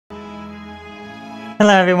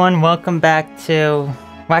Hello everyone, welcome back to...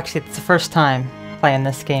 Well, actually, it's the first time playing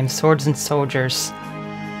this game, Swords and Soldiers.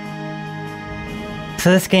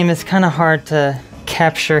 So this game is kind of hard to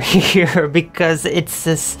capture here because it's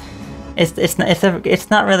this... It's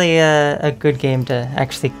not really a good game to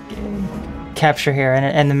actually capture here,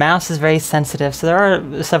 and the mouse is very sensitive, so there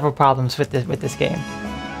are several problems with this game.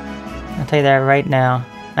 I'll tell you that right now.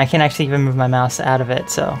 I can't actually even move my mouse out of it,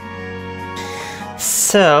 so...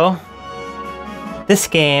 This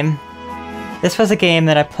game, this was a game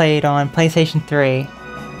that I played on PlayStation 3,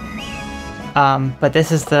 but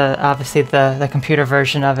this is obviously the computer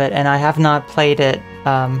version of it, and I have not played it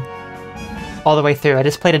all the way through. I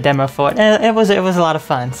just played a demo for it, and it was a lot of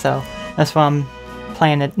fun, so that's why I'm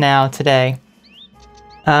playing it now today.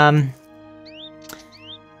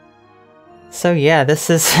 So yeah, this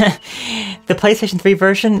is the PlayStation 3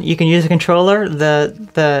 version. You can use a controller.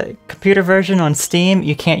 The computer version on Steam,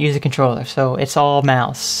 you can't use a controller, so it's all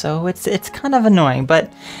mouse. So it's kind of annoying,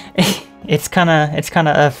 but it's kind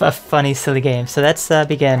of a funny, silly game. So let's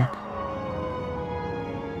begin.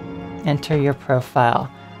 Enter your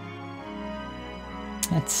profile.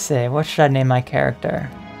 Let's see, what should I name my character?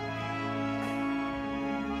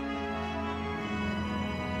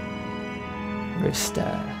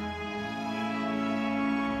 Rooster.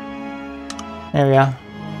 There we go.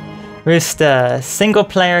 Rooster, single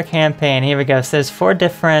player campaign. Here we go. So there's 4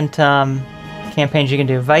 different campaigns you can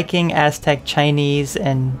do. Viking, Aztec, Chinese,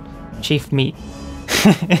 and Chief Meat.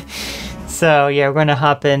 So yeah, we're going to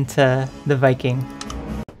hop into the Viking.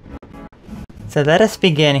 So let us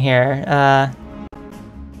begin here.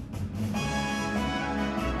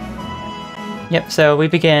 Yep, so we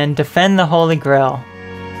begin. Defend the Holy Grail.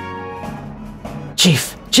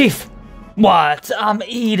 Chief! Chief! What? I'm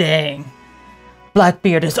eating!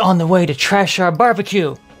 Blackbeard is on the way to trash our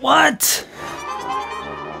barbecue. What?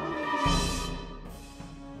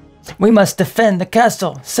 We must defend the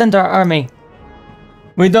castle. Send our army.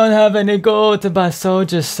 We don't have any gold to buy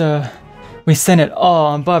soldiers, sir. We send it all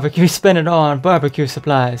on barbecue. We spend it all on barbecue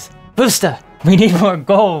supplies. Rooster, we need more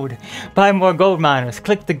gold. Buy more gold miners.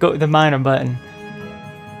 Click the miner button.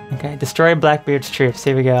 Okay, destroy Blackbeard's troops.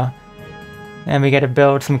 Here we go. And we gotta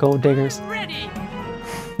build some gold diggers. Ready.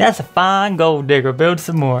 That's a fine gold digger. Build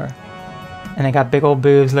some more. And they got big old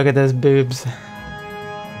boobs. Look at those boobs.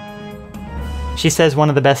 She says one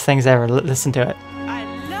of the best things ever. Listen to it. I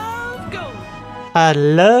love gold. I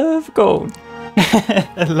love gold.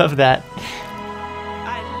 I love that.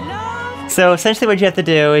 I love. So essentially what you have to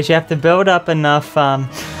do is you have to build up enough, hang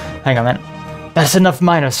on a minute. That's enough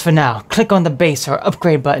miners for now. Click on the base or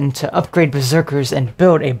upgrade button to upgrade berserkers and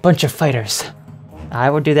build a bunch of fighters. I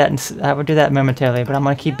will do that momentarily, but I'm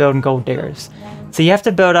gonna keep building gold diggers. So you have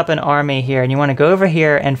to build up an army here, and you want to go over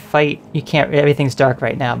here and fight. You can't. Everything's dark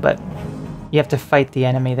right now, but you have to fight the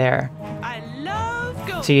enemy there. I love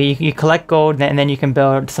gold. So you collect gold, and then you can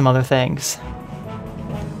build some other things.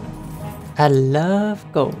 I love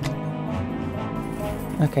gold.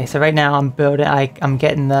 Okay, so right now I'm building. I'm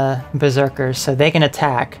getting the berserkers, so they can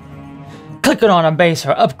attack. Click on a base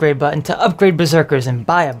or upgrade button to upgrade berserkers and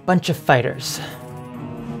buy a bunch of fighters.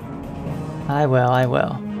 I will.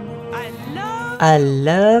 I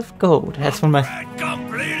love gold. That's one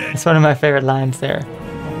of my favorite lines there.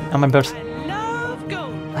 I'm gonna build.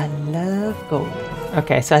 I love gold.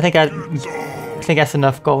 Okay, so I think that's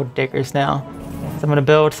enough gold diggers now. So I'm gonna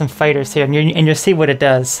build some fighters here, and you'll see what it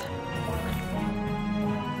does.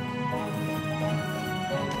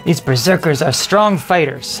 These berserkers are strong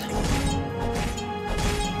fighters.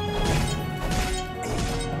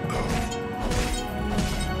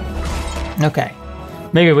 Okay,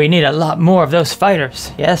 maybe we need a lot more of those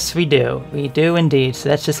fighters. Yes, we do. We do indeed. So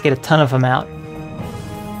let's just get a ton of them out.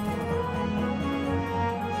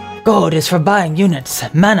 Gold is for buying units.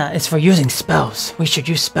 Mana is for using spells. We should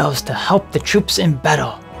use spells to help the troops in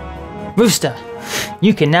battle. Rooster,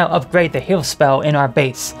 you can now upgrade the heal spell in our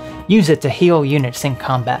base. Use it to heal units in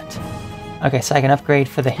combat. Okay, so I can upgrade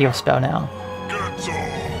for the heal spell now.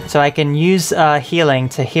 So I can use healing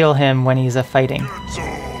to heal him when he's fighting.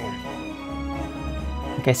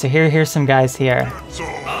 Okay, so here's some guys here.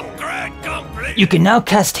 You can now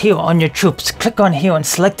cast heal on your troops. Click on heal and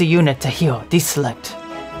select a unit to heal. Deselect.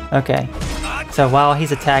 Okay. So while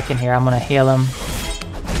he's attacking here, I'm gonna heal him.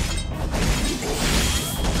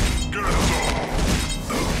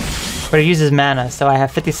 But it uses mana, so I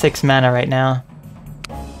have 56 mana right now.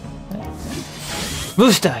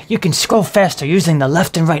 Rooster, you can scroll faster using the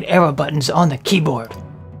left and right arrow buttons on the keyboard.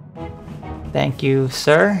 Thank you,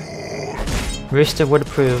 sir. Rooster would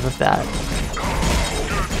approve of that.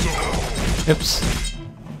 Oops.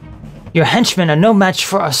 Your henchmen are no match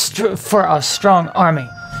for our strong army.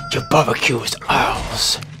 Your barbecue is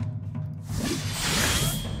ours.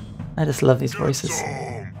 I just love these voices.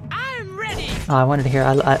 I'm ready. Oh, I wanted to hear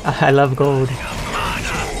I love gold.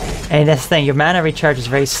 And that's the thing, your mana recharges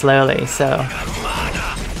very slowly, so...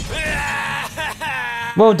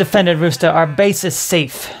 Well defended, Rooster. Our base is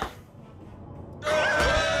safe.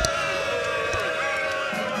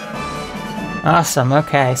 Awesome,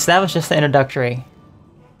 okay. So that was just the introductory.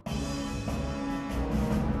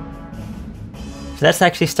 So let's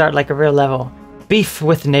actually start like a real level. Beef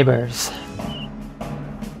with neighbors.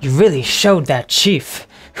 You really showed that chief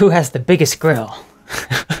who has the biggest grill.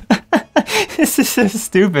 This is so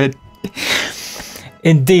stupid.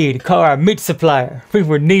 Indeed, call our meat supplier. We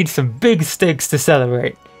would need some big steaks to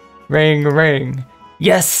celebrate. Ring, ring.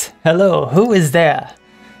 Yes, hello, who is there?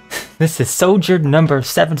 This is soldier number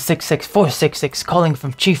 766466 calling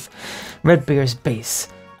from Chief Redbeard's base.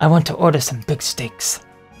 I want to order some big steaks.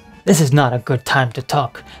 This is not a good time to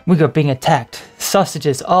talk. We are being attacked.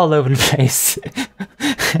 Sausages all over the place.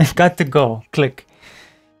 Got to go. Click.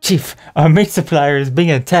 Chief, our meat supplier is being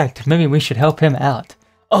attacked. Maybe we should help him out.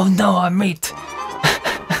 Oh no, our meat!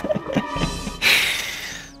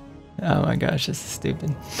 Oh my gosh, this is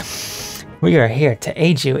stupid. We are here to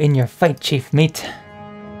aid you in your fight, Chief Meat.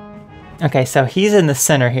 Okay, so he's in the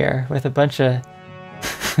center here with a bunch of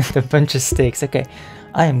stakes. Okay,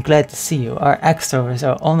 I am glad to see you. Our axe throwers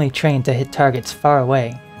are only trained to hit targets far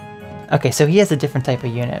away. Okay, so he has a different type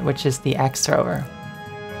of unit, which is the axe thrower.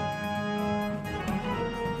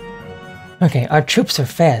 Okay, our troops are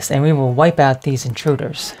fast, and we will wipe out these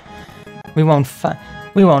intruders. We won't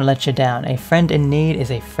let you down. A friend in need is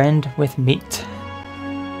a friend with meat.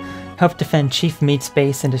 Help defend Chief Meat's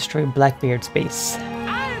base and destroy Blackbeard's base.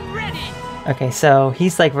 I'm ready. Okay, so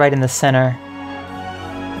he's like right in the center.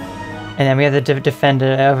 And then we have the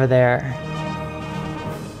defender over there.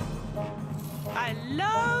 I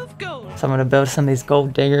love gold. So I'm gonna build some of these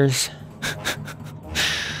gold diggers.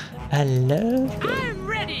 I love gold. I'm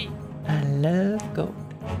ready. I love gold.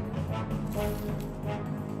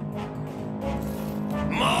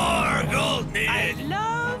 More gold needed. I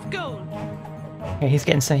love gold. Okay, he's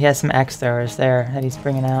getting some. He has some axe throwers there that he's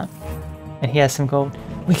bringing out, and he has some gold.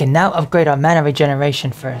 We can now upgrade our mana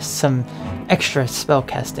regeneration for some extra spell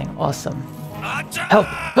casting. Awesome. Help!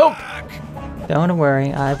 Help! Don't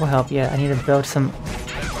worry, I will help you. I need to build some.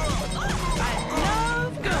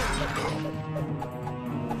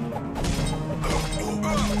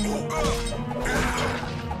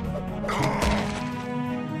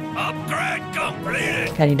 Upgrade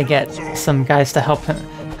completed. I need to get some guys to help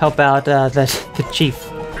out the chief.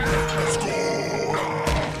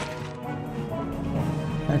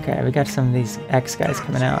 Okay, we got some of these X guys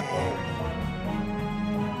coming out.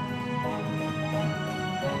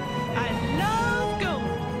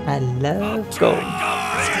 I love gold.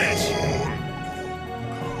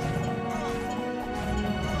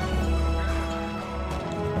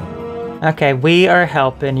 Okay, we are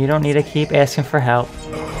helping. You don't need to keep asking for help.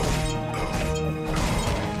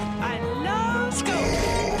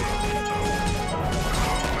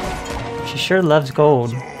 She sure loves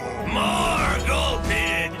gold. More gold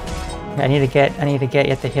needed. I need to get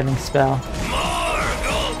you the healing spell. More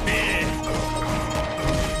gold needed.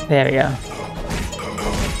 There we go.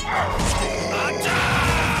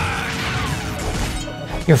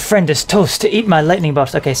 Your friend is toast to eat my lightning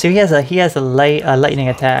bolts. Okay, so he has a lightning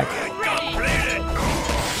attack.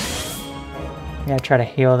 We gotta try to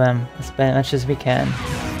heal them as much as we can.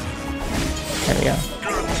 There we go.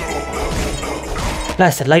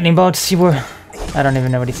 Blasted lightning bolts. You were. I don't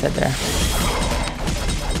even know what he said there.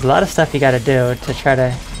 There's a lot of stuff you gotta do to try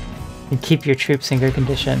to keep your troops in good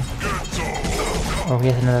condition. Oh, he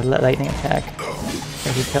has another lightning attack.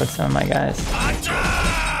 So he killed some of my guys.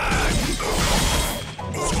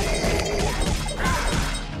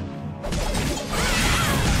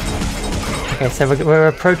 Okay, so we're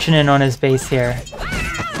approaching in on his base here.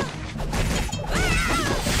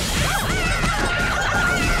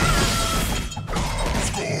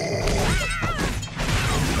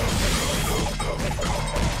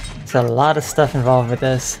 There's a lot of stuff involved with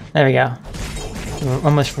this. There we go. We're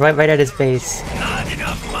almost right at his base. Not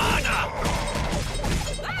enough mana.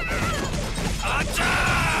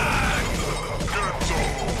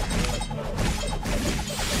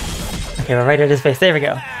 Okay, we're right at his base. There we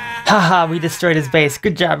go. Haha, we destroyed his base.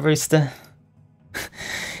 Good job, Rooster.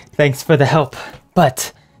 Thanks for the help.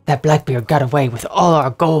 But that Blackbeard got away with all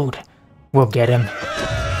our gold. We'll get him.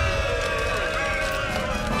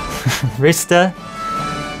 Rooster.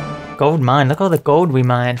 Gold mine. Look all the gold we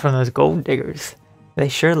mined from those gold diggers. They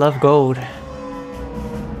sure love gold.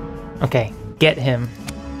 Okay, get him.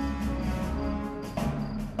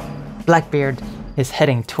 Blackbeard is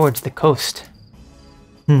heading towards the coast.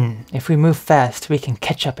 If we move fast, we can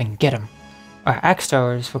catch up and get him. Our axe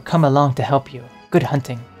throwers will come along to help you. Good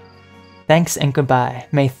hunting. Thanks and goodbye.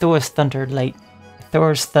 May Thor's thunder light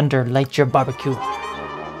your barbecue.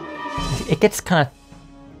 It gets kind of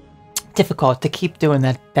difficult to keep doing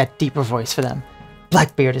that deeper voice for them.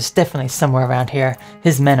 Blackbeard is definitely somewhere around here.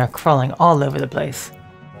 His men are crawling all over the place.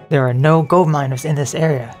 There are no gold miners in this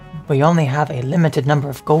area. We only have a limited number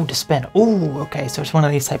of gold to spend. Ooh, okay, so it's one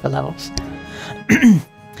of these type of levels.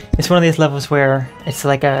 It's one of these levels where it's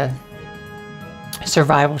like a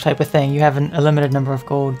survival type of thing. You have a limited number of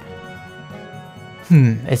gold.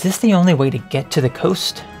 Is this the only way to get to the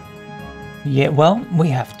coast? Yeah, well, we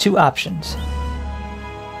have two options.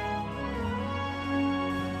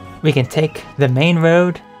 We can take the main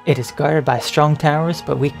road. It is guarded by strong towers,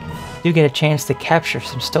 but we do get a chance to capture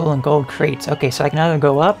some stolen gold crates. Okay, so I can either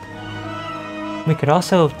go up. We could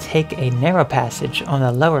also take a narrow passage on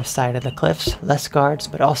the lower side of the cliffs. Less guards,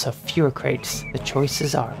 but also fewer crates. The choice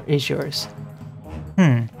is yours.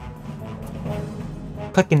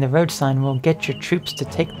 Clicking the road sign will get your troops to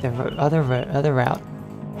take the other route.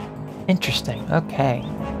 Interesting, okay.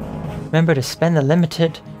 Remember to spend the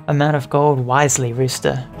limited amount of gold wisely,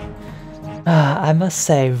 Rooster. I must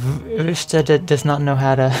say, Rooster does not know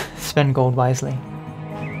how to spend gold wisely.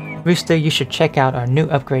 Rooster, you should check out our new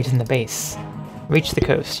upgrades in the base. Reach the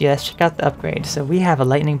coast. Yes, check out the upgrade. So we have a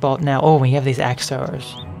lightning bolt now. Oh, we have these axe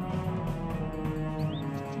throwers.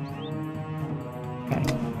 Okay.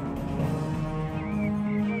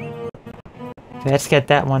 Let's get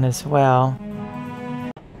that one as well.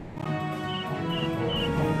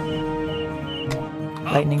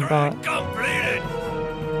 Lightning bolt. Completed.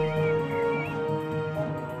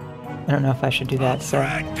 I don't know if I should do that, so...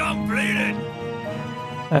 Completed.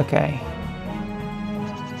 Okay.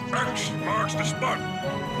 X marks the spot.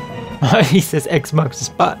 He says X marks the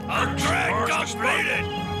spot. Completed.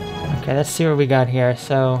 Okay, let's see what we got here.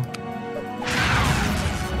 So...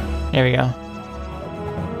 Here we go.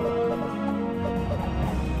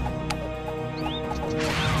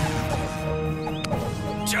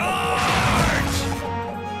 Charge.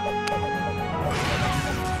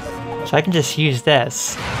 So I can just use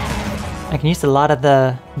this. I can use a lot of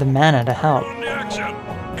the mana to help. On the action.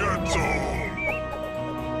 Good zone.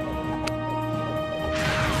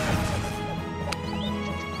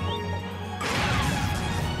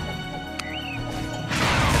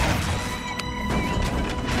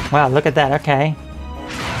 Wow, look at that, okay.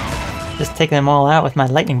 Just taking them all out with my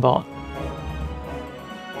lightning bolt.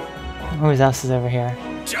 Who else is over here?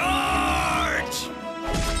 Charge.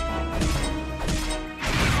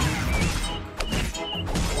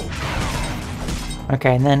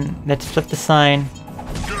 Okay, and then let's flip the sign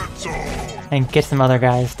Good zone. and get some other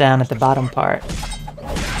guys down at the bottom part.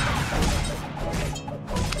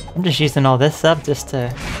 I'm just using all this up just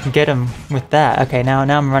to get them with that. Okay, now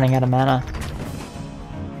I'm running out of mana.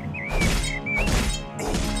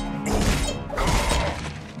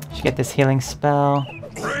 Should get this healing spell.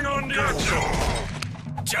 Bring on the action.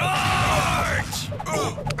 Charge.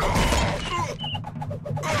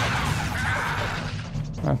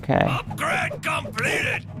 Okay. Upgrade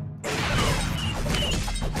completed.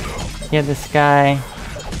 Get this guy.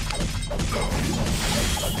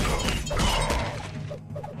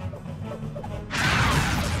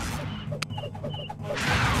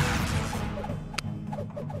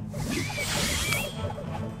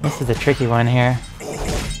 This is a tricky one here.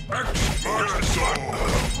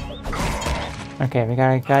 Okay, we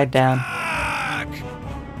got a guy down. I'm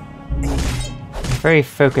very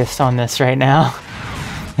focused on this right now.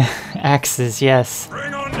 Axes, yes.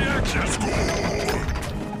 Bring on the action.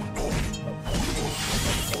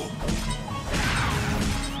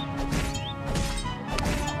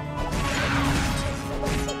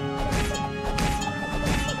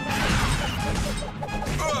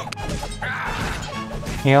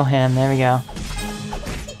 Heal him, there we go.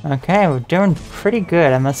 Okay, we're doing pretty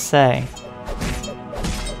good, I must say.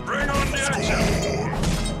 Bring on the action.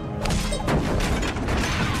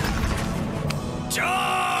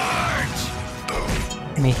 Charge.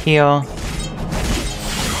 Let me heal.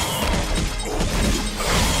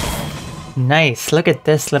 Nice, look at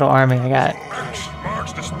this little army I got. X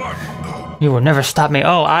marks the spot. You will never stop me.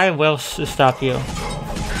 Oh, I will stop you.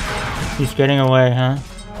 He's getting away, huh?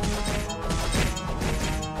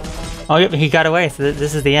 Oh, yep, he got away, so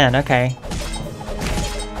this is the end. Okay.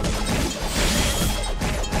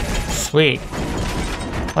 Sweet.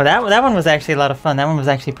 Well, that one was actually a lot of fun. That one was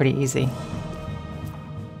actually pretty easy.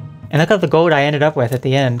 And look at the gold I ended up with at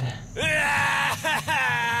the end.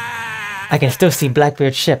 I can still see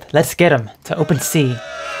Blackbeard's ship. Let's get him to open sea.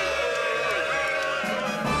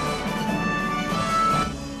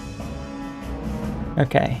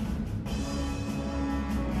 Okay.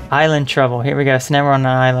 Island trouble. Here we go. So now we're on an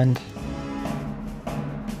island.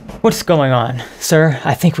 What's going on? Sir,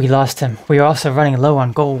 I think we lost him. We are also running low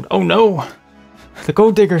on gold. Oh no! The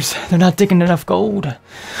gold diggers. They're not digging enough gold.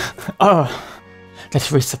 Oh. Let's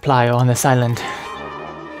resupply on this island.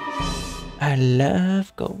 I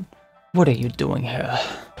love gold. What are you doing here?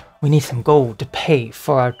 We need some gold to pay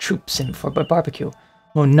for our troops and for a barbecue.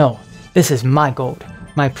 Well, no. This is my gold.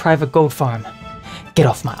 My private gold farm. Get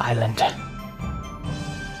off my island.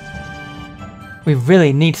 We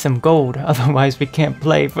really need some gold, otherwise we can't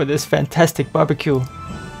play for this fantastic barbecue.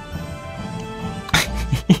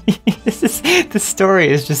 This story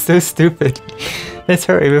is just so stupid. Let's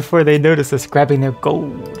hurry before they notice us grabbing their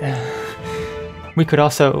gold. We could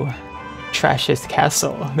also trash his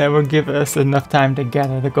castle. That will give us enough time to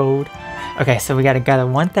gather the gold. Okay, so we gotta gather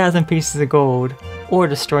 1,000 pieces of gold or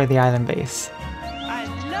destroy the island base. I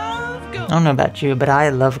love gold. I don't know about you, but I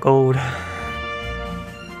love gold.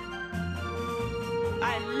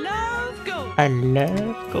 I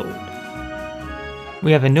love gold.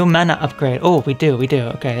 We have a new mana upgrade. Oh, we do.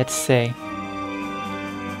 Okay, let's see.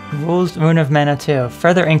 Rules Rune of Mana 2.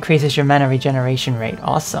 Further increases your mana regeneration rate.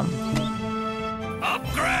 Awesome.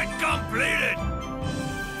 Upgrade completed.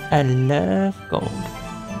 I love gold.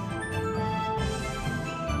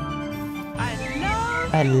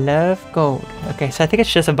 I love gold. Okay, so I think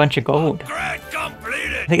it's just a bunch of gold. Upgrade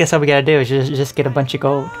completed. I think that's all we gotta do is just get a bunch of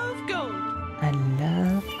gold. Gold. I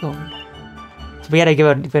love gold. So we gotta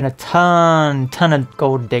give a ton of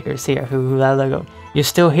gold diggers here who love gold. You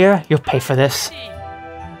still here? You'll pay for this.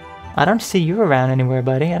 I don't see you around anywhere,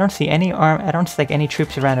 buddy. I don't see any I don't see like any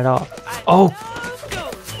troops around at all. Oh!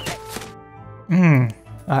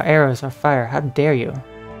 Our arrows are fire. How dare you?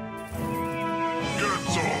 Get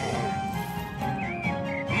some.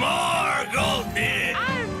 More gold needed.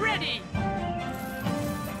 I'm ready.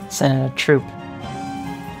 Send in a troop.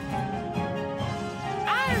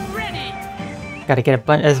 I'm ready. Gotta get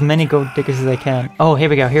as many gold diggers as I can. Oh, here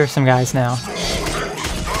we go. Here are some guys now.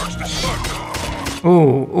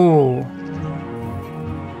 Ooh.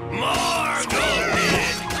 More gold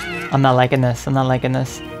needed. I'm not liking this. I'm ready.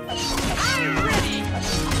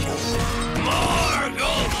 More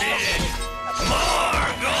gold needed.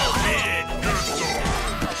 More gold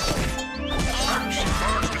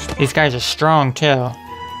needed. These guys are strong too.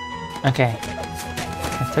 Okay.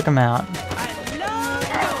 I took them out.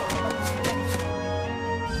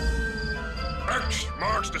 X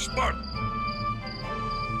marks the spot.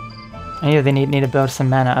 I knew they need to build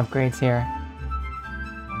some mana upgrades here.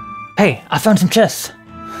 Hey, I found some chests!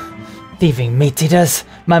 Thieving meat eaters!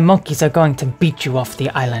 My monkeys are going to beat you off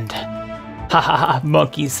the island. Ha ha ha,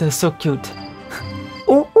 monkeys, they're so cute.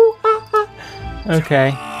 Ooh, ooh, ah, ah.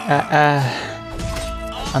 Okay.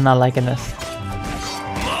 I'm not liking this.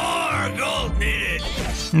 More gold needed.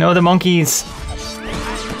 No, the monkeys!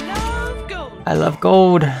 I love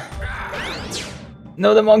gold.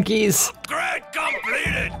 No, the monkeys! Upgrade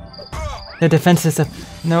completed. The defense is up.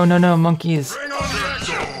 No, monkeys. Bring on the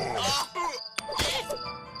action.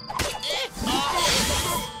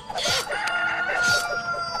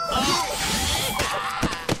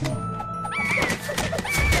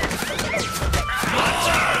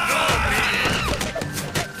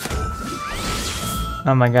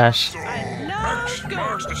 Oh my gosh. X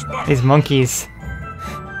marks the spot. These monkeys.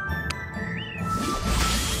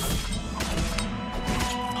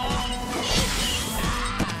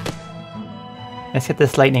 Let's get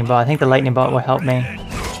this lightning bolt. I think the lightning bolt will help me.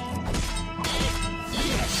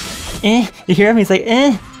 You hear him? He's like,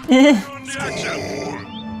 On the action.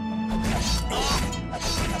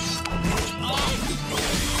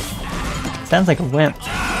 Sounds like a wimp.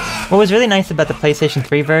 What was really nice about the PlayStation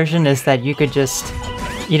 3 version is that you could just...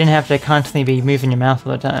 You didn't have to constantly be moving your mouth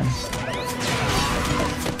all the time.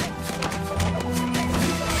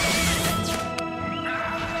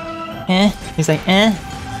 He's like,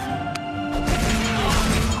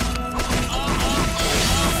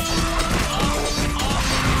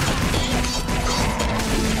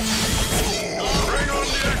 Bring on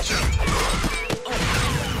the action.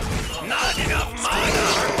 Not enough mana.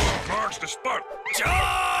 Marks the spot.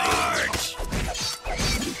 Charge.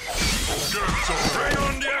 Good, so bring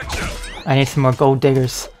on the action. I need some more gold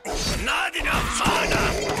diggers. Not enough mana.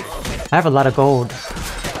 I have a lot of gold.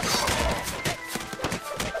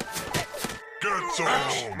 Good, so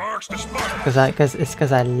marks the spot.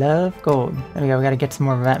 Because I love gold. There we go. We gotta get some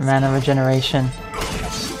more mana regeneration.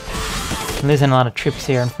 I'm losing a lot of troops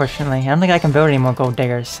here, unfortunately. I don't think I can build any more gold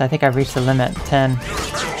diggers. I think I've reached the limit, 10.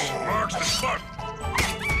 Marks the spot.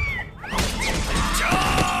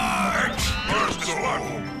 Marks the spot.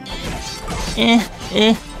 Eh.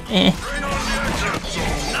 Bring on the action.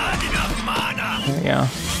 Not enough mana. There we go.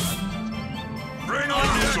 Bring on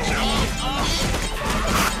the action.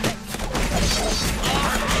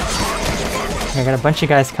 Okay, I got a bunch of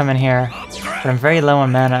guys coming here, but I'm very low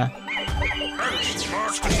on mana. Marks the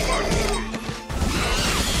spot.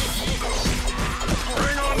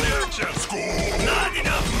 Bring on the action. Not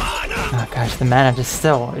enough mana. Oh gosh, the mana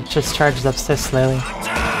it just charges up so slowly.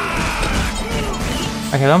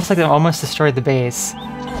 Okay, almost like they almost destroyed the base.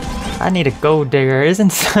 I need a gold digger.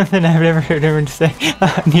 Isn't something I've never heard anyone say.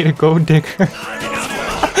 I need a gold digger.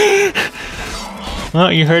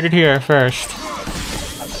 Well, you heard it here first.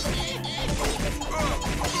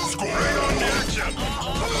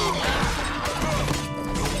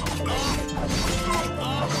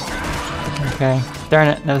 Okay, darn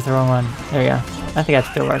it, that was the wrong one. There we go. I think that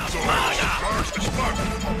still works.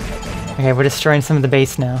 Okay, we're destroying some of the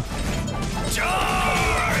base now.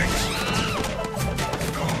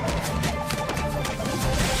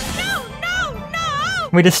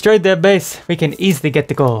 We destroyed their base. We can easily get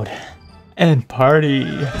the gold. And party.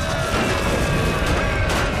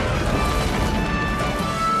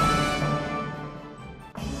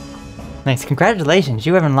 Nice, congratulations.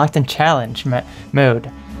 You have unlocked in challenge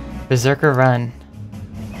mode. Berserker Run.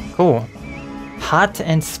 Cool. Hot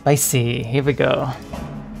and spicy. Here we go.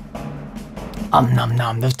 Nom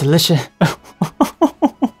nom, those delicious.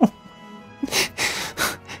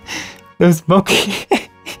 Those smoky.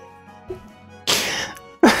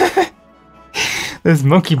 Those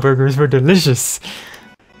monkey burgers were delicious.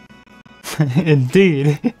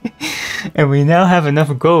 Indeed. And we now have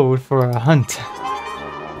enough gold for a hunt.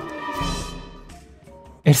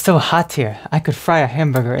 It's so hot here. I could fry a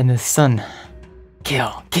hamburger in the sun.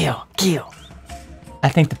 Kill, kill, kill. I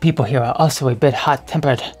think the people here are also a bit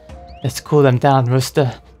hot-tempered. Let's cool them down,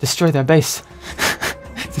 Rooster. Destroy their base.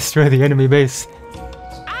 Destroy the enemy base.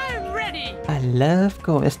 I'm ready. I love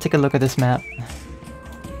gold. Let's take a look at this map.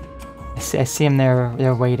 I see them there.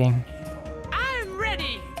 They're waiting. I'm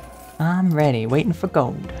ready. I'm ready, waiting for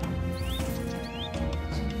gold.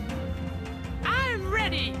 I'm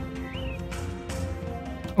ready.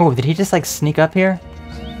 Oh, did he just like sneak up here?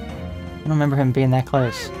 I don't remember him being that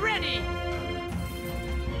close. I'm ready.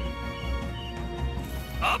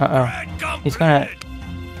 Uh-oh. He's gonna...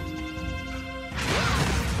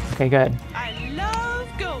 Okay, good. I love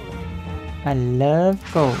gold. I love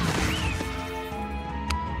gold.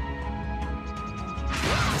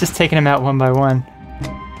 Just taking him out one by one.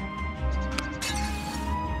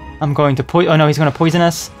 I'm going to oh no, he's gonna poison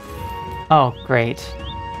us? Oh, great.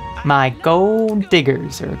 My gold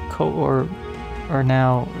diggers are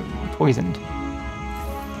now poisoned.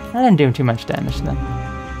 I didn't do him too much damage then.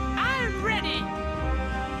 I'm ready.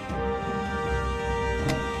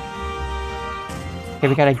 Okay,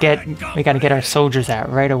 we gotta get our soldiers out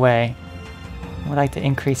right away. I would like to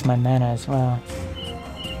increase my mana as well.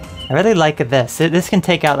 I really like this. This can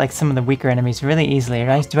take out like some of the weaker enemies really easily.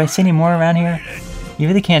 Right? Do I see any more around here? You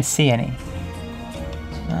really can't see any.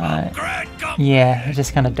 Yeah, it's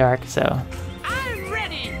just kind of dark, so. I'm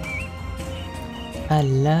ready. I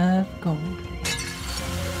love gold.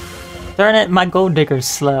 Darn it, my gold digger's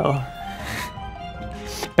slow.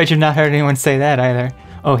 Bet you've not heard anyone say that either.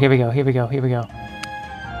 Oh, here we go, here we go, here we go.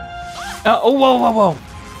 Oh, whoa, whoa, whoa.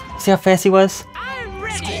 See how fast he was? I'm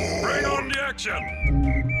ready. Bring on the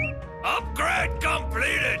action. Upgrade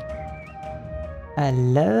completed. I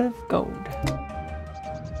love gold.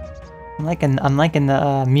 I'm liking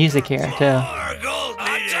the music here too. More gold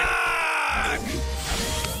needed. Attack!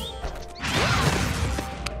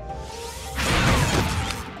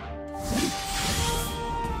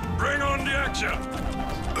 Bring on the action.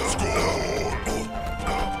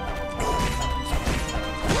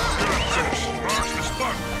 Marks the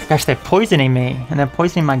spot. Gosh, they're poisoning me, and they're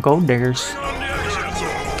poisoning my gold diggers. Bring on the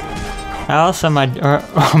action. Also,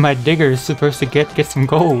 my digger is supposed to get some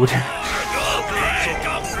gold. Upgrade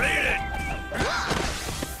completed.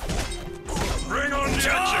 Bring on the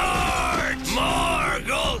action. More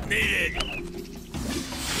gold needed.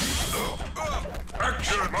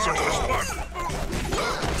 Action. Marks the spot.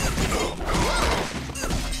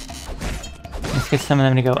 Let's get some of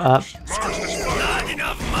them to go up. Marks the spot. Not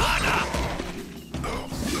enough mana.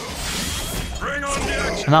 Bring on the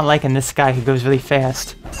action. I'm not liking this guy who goes really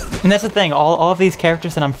fast. And that's the thing, all of these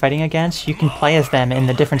characters that I'm fighting against, you can play as them in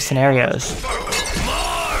the different scenarios. More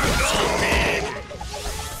gold needed.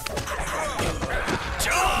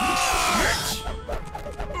 Charge.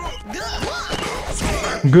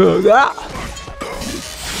 Good. Ah!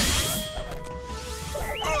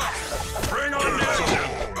 Bring on the action.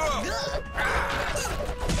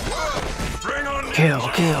 Bring on the Kill,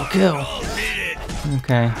 kill, kill.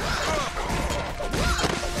 Okay.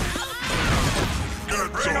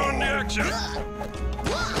 Good. Bring on the action.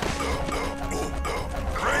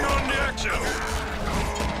 Bring on the action.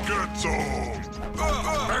 Good zone.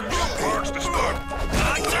 Action marks the spot.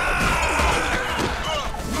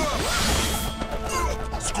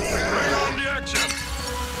 Score. Bring on the action.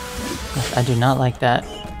 I do not like that.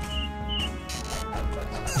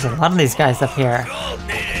 There's a lot of these guys up here.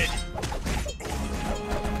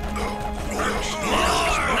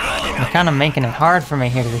 They're kind of making it hard for me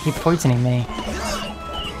here because they keep poisoning me.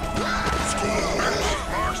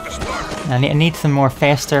 Marks the spot. I need some more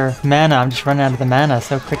faster mana. I'm just running out of the mana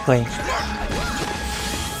so quickly.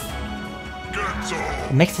 Good zone.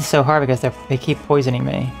 It makes it so hard because they keep poisoning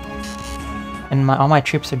me. And all my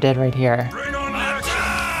troops are dead right here. Bring on the action.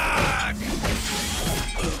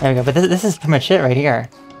 There we go. But this is pretty much it right here.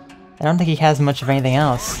 I don't think he has much of anything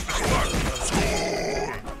else. Good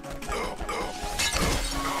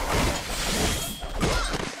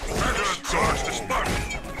charge the spot.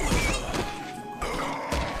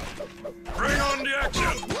 Bring on the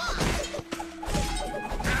action.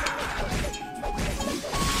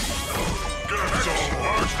 Good zone.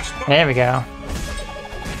 Marks the spot. There we go.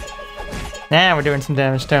 Now we're doing some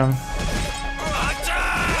damage to him.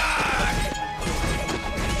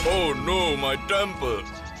 Oh no, my temper.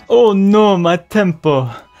 Oh no, my tempo.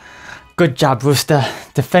 Good job, Rooster,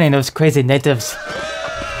 defending those crazy natives.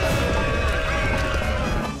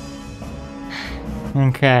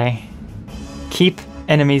 Okay. Keep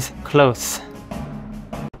enemies close.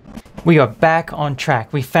 We are back on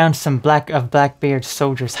track. We found some Blackbeard's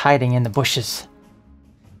soldiers hiding in the bushes.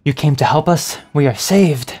 You came to help us? We are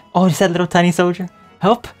saved. Oh, is that little tiny soldier?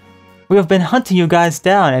 Help? We have been hunting you guys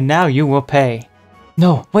down and now you will pay.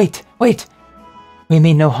 No, wait, wait. We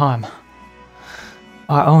mean no harm.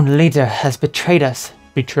 Our own leader has betrayed us.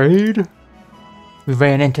 Betrayed? We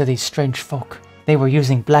ran into these strange folk. They were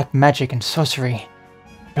using black magic and sorcery.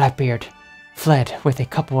 Blackbeard fled with a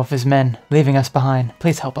couple of his men, leaving us behind.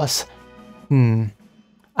 Please help us.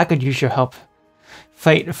 I could use your help.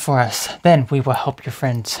 Fight for us, then we will help your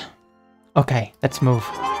friends. Okay, let's move.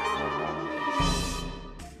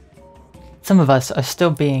 Some of us are still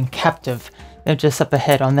being captive. They're just up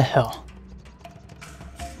ahead on the hill.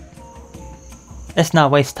 Let's not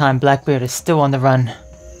waste time. Blackbeard is still on the run.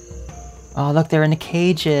 Oh, look, they're in the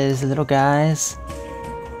cages, little guys.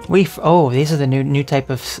 Oh, these are the new type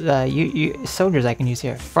of soldiers I can use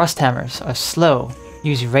here. Frost hammers are slow.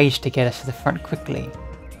 Use rage to get us to the front quickly.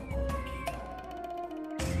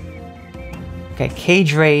 Okay,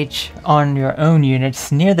 cage rage on your own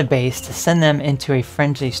units near the base to send them into a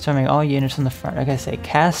frenzy, storming all units on the front. Okay, say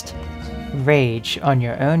cast rage on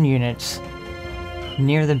your own units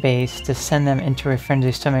near the base to send them into a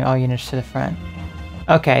frenzy, storming all units to the front.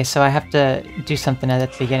 Okay, so I have to do something at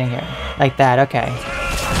the beginning here. Like that, okay.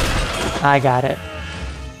 I got it.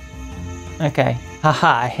 Okay.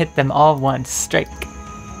 Haha, I hit them all once. Strike.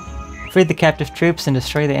 Free the captive troops and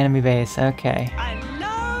destroy the enemy base. Okay. I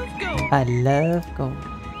love gold. I love gold.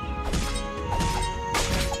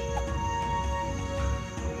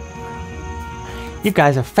 You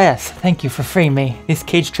guys are fast. Thank you for freeing me. These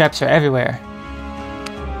cage traps are everywhere.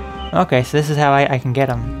 Okay, so this is how I can get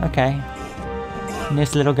them. Okay. And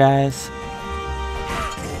there's little guys.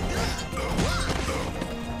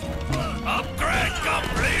 Upgrade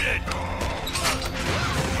completed.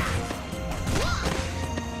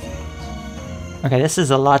 Okay, this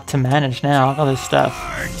is a lot to manage now, all this stuff.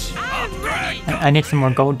 I'm ready. I need some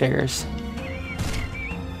more gold diggers.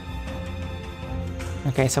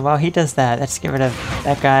 Okay, so while he does that, let's get rid of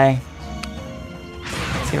that guy.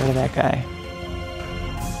 Let's get rid of that guy.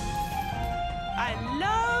 I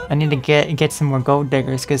love. I need to get some more gold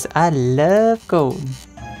diggers because I love gold.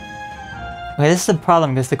 Okay, this is a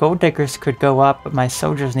problem because the gold diggers could go up, but my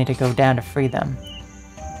soldiers need to go down to free them.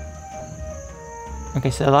 Okay,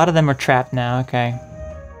 so a lot of them are trapped now. Okay.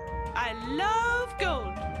 I love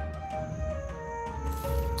gold.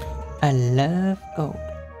 I love gold.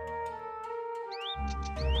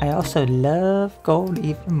 I also love gold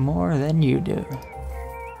even more than you do.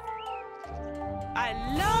 I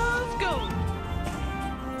love gold.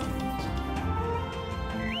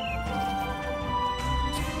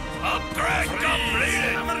 Upgrade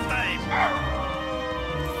completed.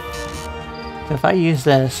 So if I use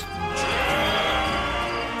this...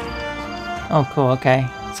 Oh, cool, okay.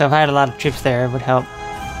 So if I had a lot of troops there, it would help.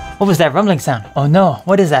 What was that rumbling sound? Oh no,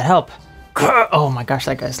 what is that? Help! Oh my gosh,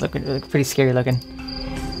 that guy's looking pretty scary looking.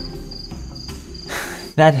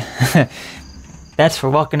 That... That's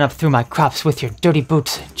for walking up through my crops with your dirty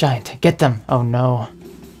boots, giant. Get them. Oh no.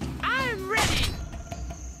 I'm ready.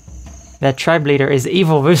 That tribe leader is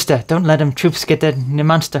evil Rooster. Don't let him troops get the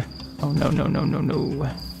monster. Oh no, no, no, no, no.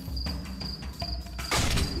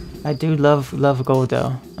 I do love gold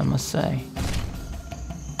though, I must say.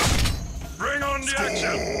 Bring on the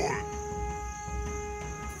action!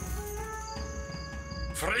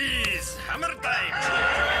 Freeze! Hammer time!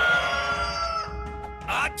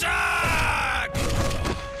 Attack!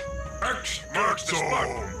 X marks the spot.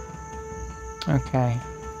 Okay.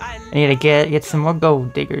 I need to get some more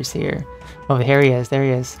gold diggers here. Oh, here he is. There he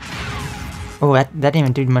is. Oh, that didn't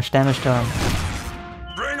even do much damage to him.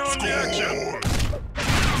 Bring on the action!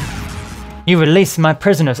 You released my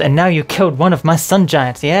prisoners, and now you killed one of my sun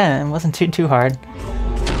giants. Yeah, it wasn't too hard.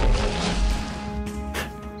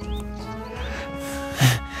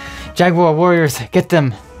 Jaguar warriors, get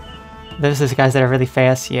them. Those are the guys that are really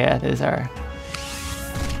fast. Yeah, those are.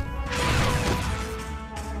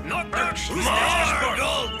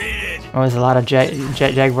 Oh, there's a lot of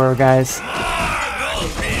Jaguar guys.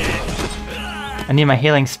 I need my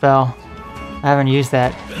healing spell. I haven't used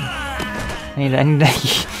that. I need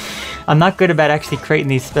I'm not good about actually creating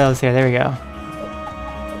these spells here. There we go.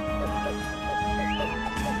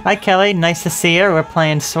 Hi Kelly, nice to see you. We're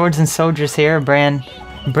playing Swords and Soldiers here. Brand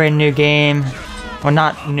new game. Well,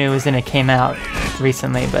 not new as in it came out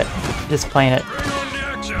recently, but just playing it.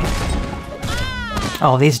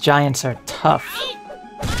 Oh, these giants are tough.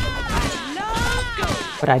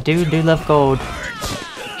 But I do love gold.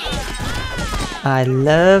 I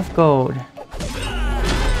love gold.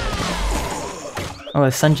 Oh,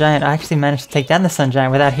 the Sun Giant. I actually managed to take down the Sun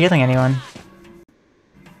Giant without healing anyone.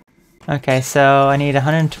 Okay, so I need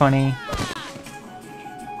 120.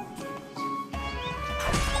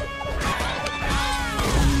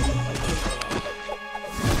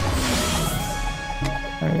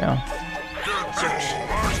 There we go.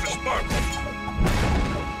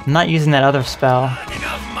 I'm not using that other spell.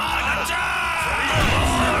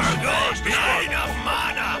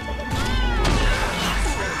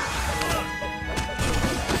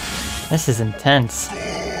 This is intense.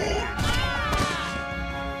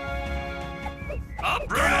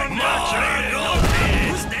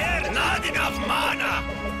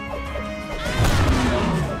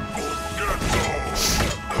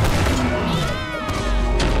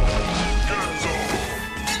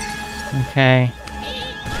 Okay.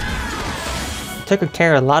 Took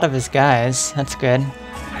care of a lot of his guys. That's good.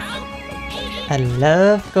 I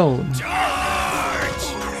love gold.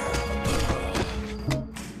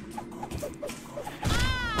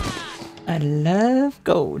 I love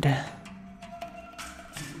gold.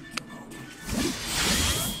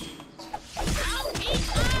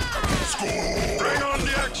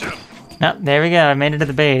 Oh, there we go. I made it to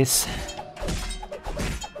the base.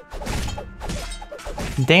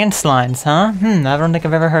 Dance lines, huh? I don't think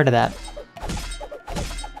I've ever heard of that.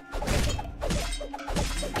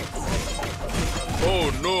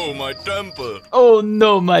 Oh no, my temple! Oh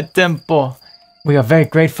no, my temple! We are very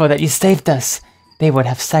grateful that you saved us. They would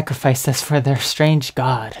have sacrificed us for their strange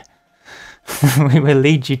god. We will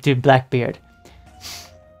lead you to Blackbeard.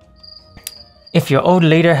 If your old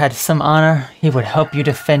leader had some honor, he would help you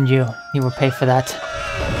defend you. He will pay for that.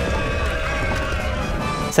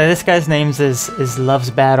 So this guy's name is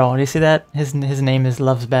Love's Battle. Do you see that? His name is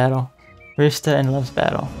Love's Battle. Rooster and Love's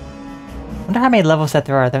Battle. I wonder how many levels that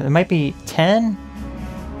there are. There might be 10?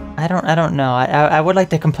 I don't know. I would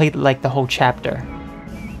like to complete like the whole chapter.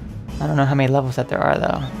 I don't know how many levels that there are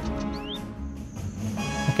though.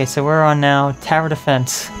 Okay, so we're on now Tower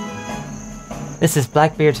Defense. This is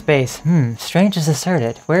Blackbeard's base. Strange is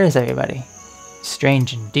asserted. Where is everybody?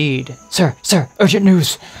 Strange indeed. Sir, urgent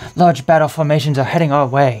news! Large battle formations are heading our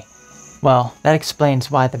way. Well, that explains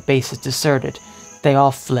why the base is deserted. They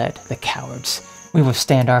all fled, the cowards. We will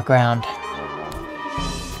stand our ground.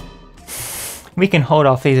 We can hold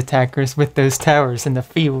off these attackers with those towers in the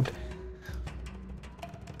field.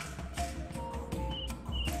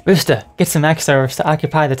 Rooster, get some axe throwers to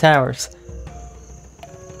occupy the towers.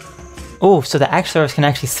 Oh, so the axe throwers can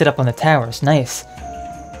actually sit up on the towers. Nice.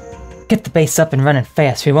 Get the base up and running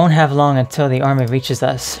fast. We won't have long until the army reaches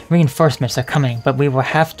us. Reinforcements are coming, but we will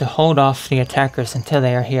have to hold off the attackers until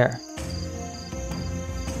they are here.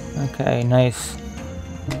 Okay, nice.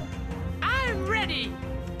 I'm ready.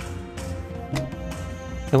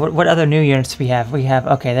 So what other new units do we have? We have,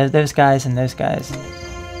 okay, those guys and those guys.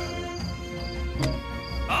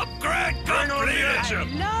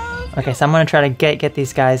 Okay, so I'm gonna try to get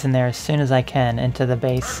these guys in there as soon as I can into the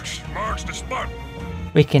base.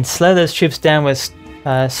 We can slow those troops down with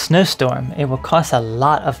Snowstorm. It will cost a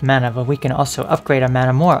lot of mana, but we can also upgrade our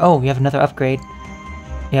mana more. Oh, we have another upgrade.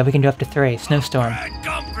 Yeah, we can do up to 3. Snowstorm.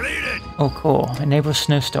 Completed. Oh, cool. Enable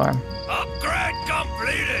Snowstorm. Upgrade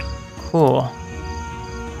completed. Cool.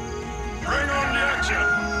 Bring on the action.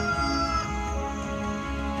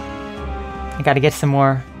 I gotta get some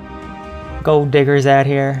more gold diggers out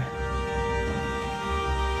here.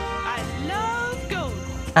 I love gold.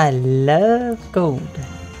 I love gold.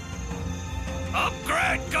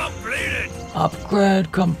 Upgrade completed.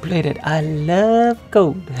 Upgrade completed. I love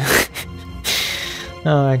gold.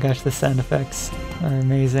 Oh my gosh, the sound effects are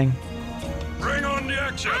amazing. Bring on the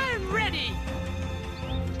action. I'm ready.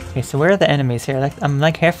 Okay, so where are the enemies here? Like, I'm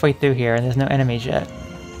like halfway through here and there's no enemies yet.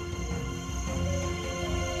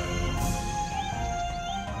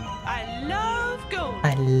 I love gold.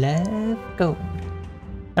 I love gold.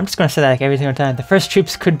 I'm just gonna say that like every single time. The first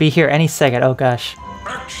troops could be here any second. Oh gosh.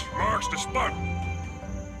 X marks the spot.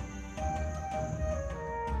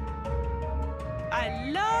 I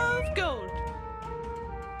love gold.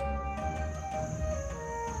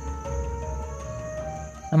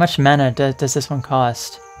 How much mana does this one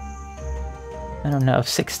cost? I don't know,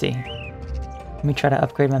 60. Let me try to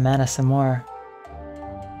upgrade my mana some more.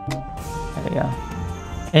 There we go.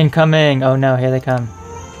 Incoming! Oh no, here they come.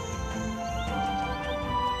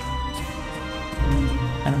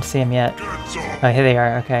 I don't see them yet. Oh, here they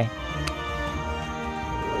are, okay.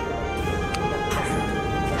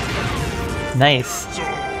 Nice.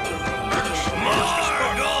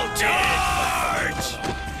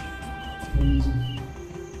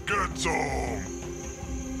 Good zone.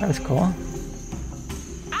 That was cool.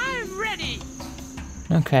 I'm ready.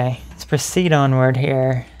 Okay, let's proceed onward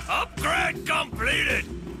here. Upgrade completed.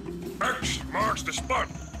 X marks the spot.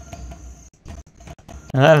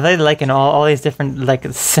 I'm really liking all these different like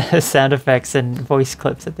sound effects and voice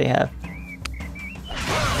clips that they have.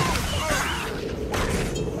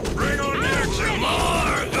 Bring on the action.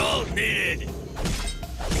 More gold needed.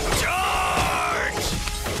 Charge.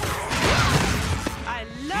 I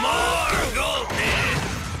love More gold needed.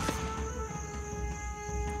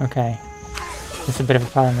 Okay. There's a bit of a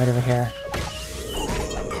problem right over here.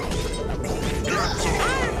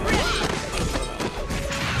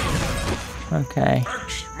 Okay.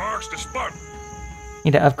 X marks the spot.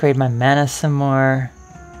 Need to upgrade my mana some more.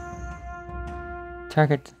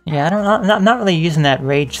 Target. Yeah, I'm not really using that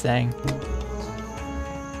rage thing.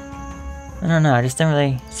 I don't know, I just don't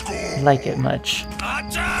really like it much.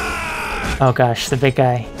 Attack. Oh gosh, the big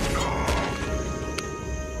guy.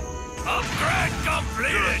 Upgrade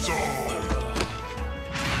completed.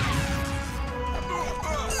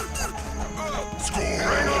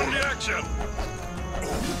 Bring on the action.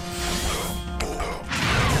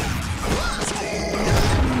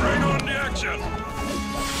 Bring on the action.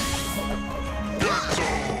 Good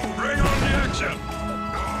zone. Bring on the action.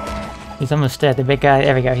 He's almost dead. The big guy.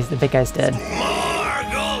 There we go. The big guy's dead. More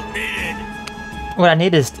gold needed. What I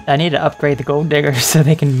need to upgrade the gold diggers so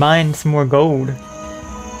they can mine some more gold. Bring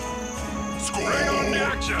on the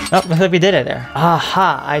action. Oh, looks like we did it there.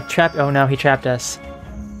 Aha! I trapped. Oh no, he trapped us.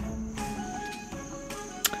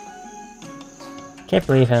 Can't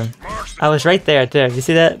believe him. I was right there too. You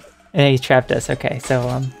see that? And he trapped us. Okay, so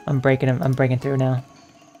I'm breaking him. I'm breaking through now.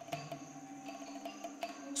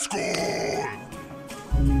 Score.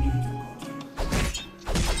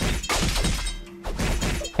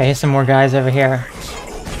 Okay, here's some more guys over here. Bring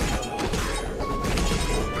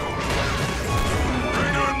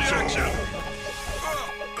on the action.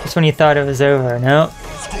 Just when you thought it was over, no?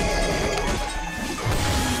 X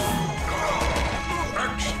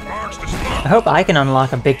marks the I spot. hope I can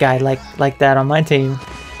unlock a big guy like that on my team.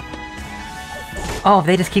 Oh,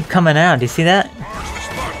 they just keep coming out. Do you see that? Marks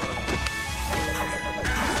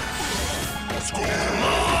the spot.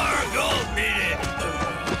 More gold needed.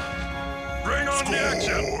 Bring on the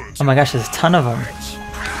action. Oh my gosh, there's a ton of them.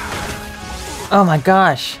 Oh my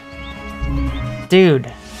gosh. Dude.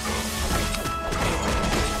 Bring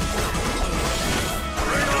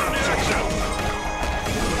on the action.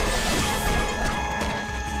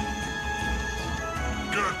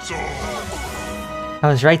 Good zone. I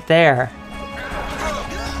was right there.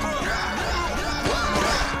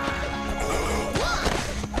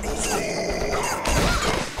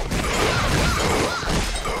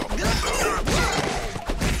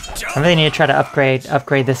 I really need to try to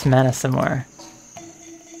upgrade this mana some more.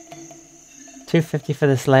 250 for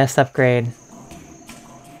this last upgrade.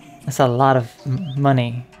 That's a lot of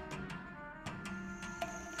money.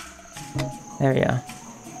 There we go.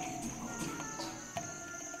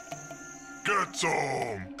 Good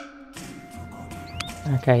zone.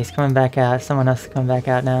 Okay, he's coming back out. Someone else is coming back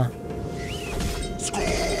out now. Score.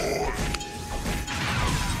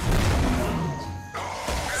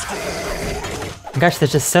 Gosh,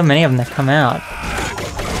 there's just so many of them that come out.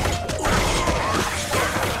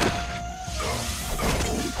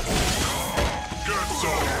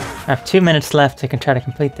 I have 2 minutes left to try to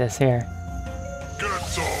complete this here.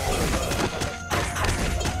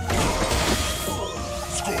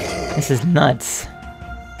 This is nuts.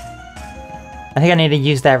 I think I need to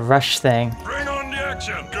use that rush thing. Bring on the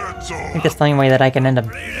action. I think that's the only way that I can end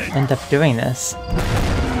up doing this.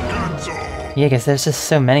 Yeah, because there's just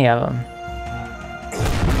so many of them.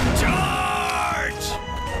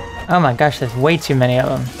 Oh my gosh, there's way too many of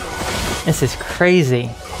them. This is crazy.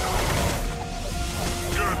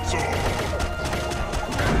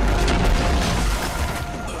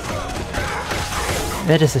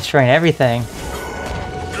 They're just destroying everything.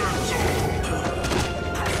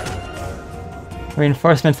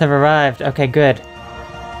 Reinforcements have arrived. Okay, good.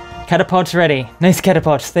 Catapults ready. Nice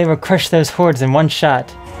catapults. They will crush those hordes in one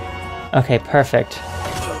shot. Okay, perfect.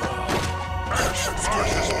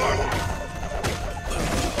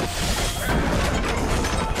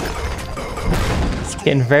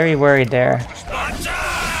 Getting very worried there.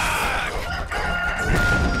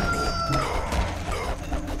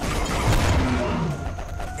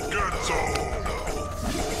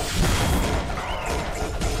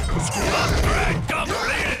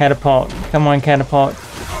 Catapult. Come on, catapult.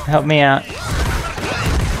 Help me out.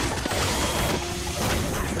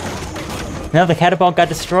 No, the catapult got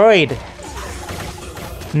destroyed.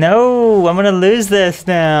 No, I'm gonna lose this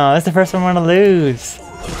now. That's the first one I'm gonna lose.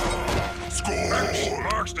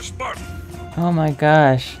 Oh my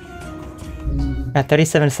gosh. Got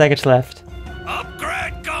 37 seconds left.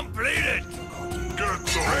 Upgrade completed. Good,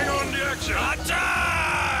 so bring on the action.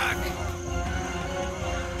 Attack!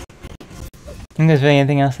 I think there's really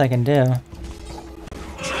anything else I can do.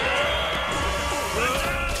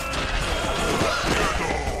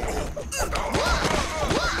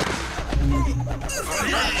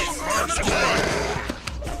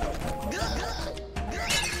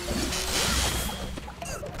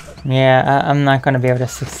 Yeah, I'm not going to be able to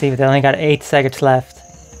succeed. They only got 8 seconds left.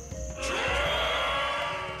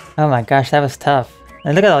 Oh my gosh, that was tough.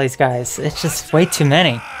 And look at all these guys. It's just way too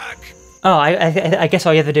many. Oh, I guess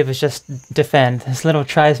all you have to do is just defend. These little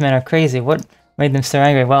tribesmen are crazy. What made them so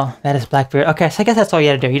angry? Well, that is Blackbeard. Okay, so I guess that's all you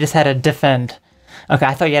had to do. You just had to defend. Okay,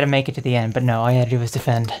 I thought you had to make it to the end, but no, all you had to do was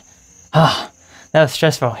defend. Ah, that was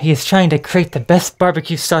stressful. He is trying to create the best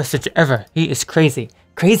barbecue sausage ever. He is crazy.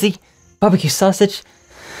 Crazy? Barbecue sausage?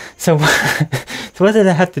 So, so what did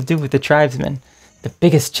that have to do with the tribesmen? The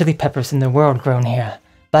biggest chili peppers in the world grown here.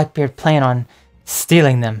 Blackbeard planned on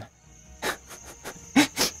stealing them.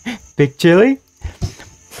 Big chili?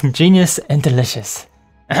 Genius and delicious.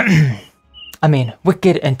 I mean,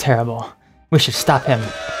 wicked and terrible. We should stop him.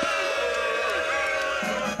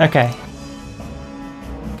 Okay.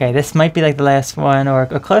 Okay, this might be like the last one, or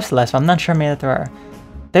close to the last one. I'm not sure how many that there are.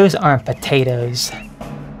 Those aren't potatoes.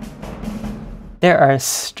 There are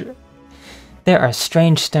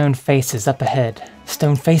strange stone faces up ahead.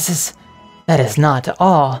 Stone faces? That is not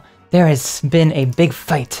all. There has been a big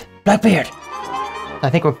fight. Blackbeard! I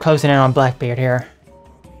think we're closing in on Blackbeard here.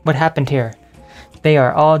 What happened here? They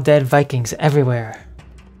are all dead Vikings everywhere.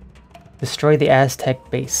 Destroy the Aztec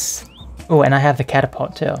base. Oh, and I have the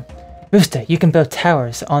catapult too. Rooster, you can build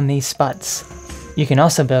towers on these spots. You can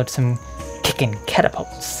also build some kicking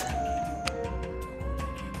catapults.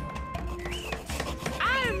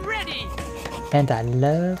 I'm ready. And I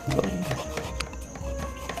love gold.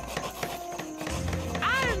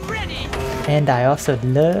 I'm ready. And I also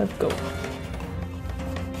love gold.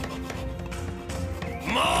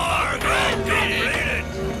 More gold completed.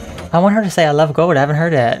 I want her to say I love gold. I haven't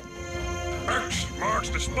heard that. X marks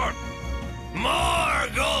the spot. More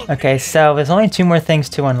gold. Okay, so there's only 2 more things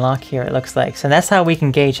to unlock here, it looks like. So that's how we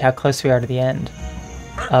can gauge how close we are to the end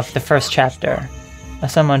of the first chapter.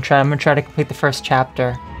 That's what I'm gonna try to complete the first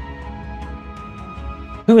chapter.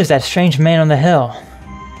 Who is that strange man on the hill?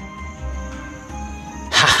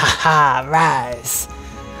 Ha ha ha, rise!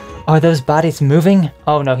 Are those bodies moving?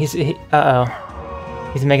 Oh no, uh-oh.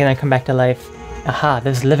 He's making them come back to life. Aha,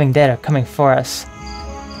 those living dead are coming for us.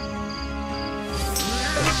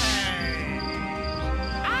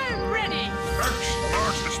 I'm ready. X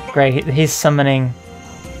marks the spot. Great, he's summoning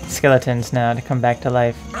skeletons now to come back to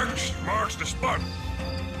life. X marks the spot.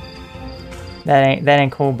 That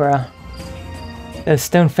ain't cool, bruh. Those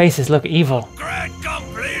stone faces look evil. Upgrade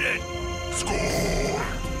completed. Score.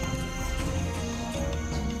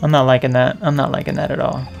 I'm not liking that. I'm not liking that at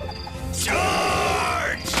all.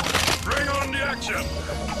 Charge. Bring on the action.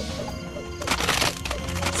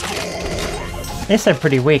 They are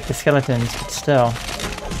pretty weak, the skeletons, but still.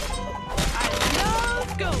 I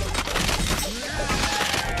love gold.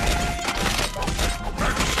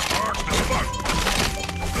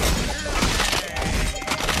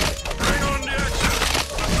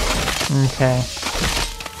 Okay.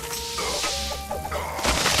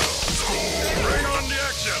 Bring on the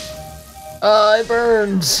action. It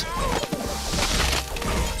burns!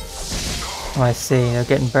 Oh, I see. They're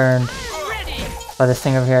getting burned Ready. by this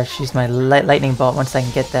thing over here. I should use my lightning bolt once I can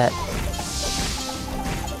get that.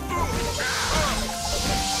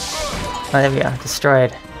 Oh, there we go.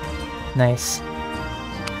 Destroyed. Nice.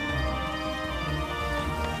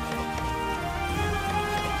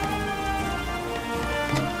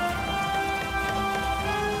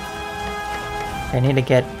 I need to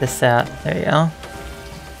get this out. There you go.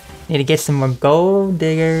 Need to get some more gold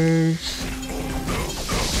diggers.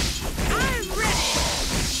 I'm ready.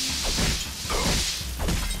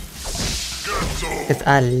 Because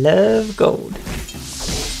I love gold.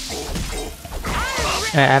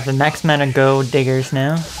 Alright, I have the max amount of gold diggers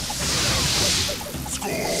now.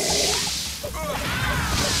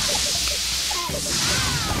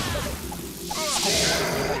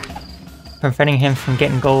 Preventing him from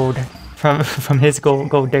getting gold from his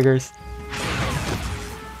gold diggers.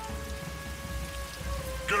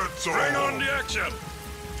 Bring on the action.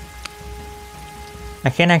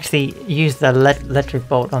 I can't actually use the electric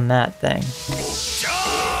bolt on that thing.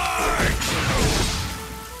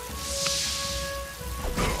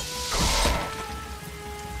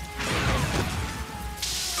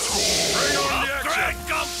 Bring on the action.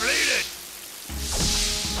 Completed.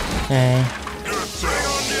 Okay. Bring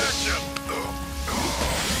on the action.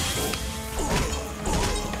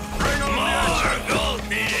 Bring on the action. More gold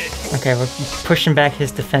needed. Okay, we're pushing back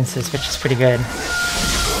his defenses, which is pretty good.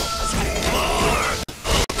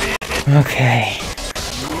 Okay.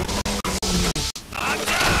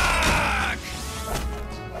 Attack.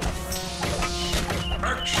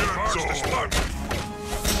 Action. March the spot.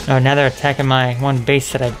 Oh, now they're attacking my one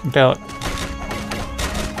base that I built.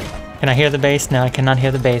 Can I hear the base? No, I cannot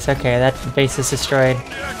hear the base. Okay, that base is destroyed. The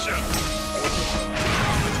action.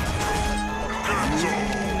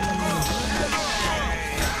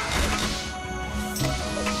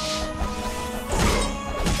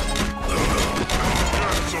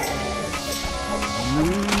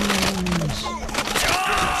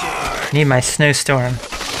 Need my snowstorm.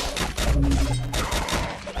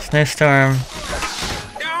 Snowstorm.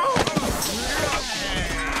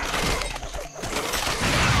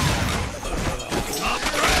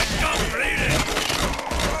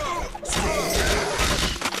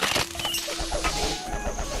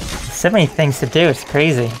 So many things to do, it's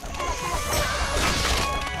crazy.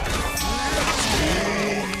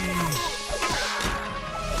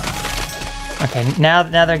 Okay, now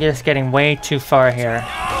they're just getting way too far here.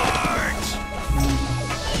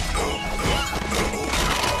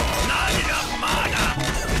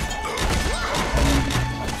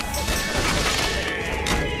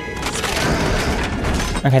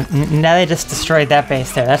 Okay, now they just destroyed that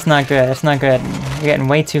base there. That's not good. That's not good. You're getting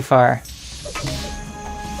way too far.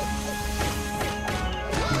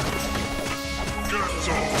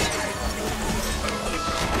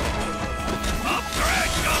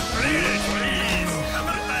 Upgrade completed, please.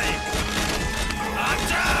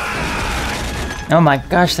 Attack. Oh my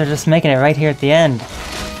gosh, they're just making it right here at the end. Bring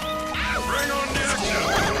on the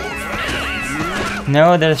action.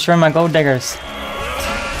 No, they're destroying my gold diggers.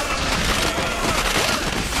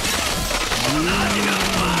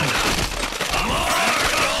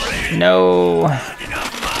 No.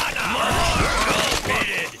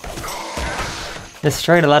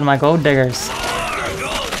 Destroyed a lot of my gold diggers.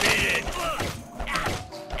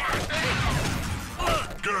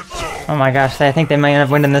 Oh my gosh, I think they might end up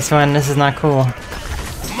winning this one. This is not cool.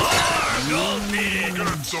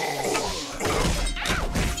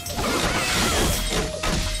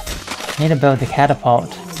 Need to build the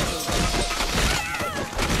catapult.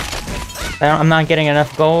 I'm not getting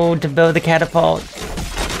enough gold to build the catapult.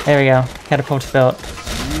 There we go. Catapult's built.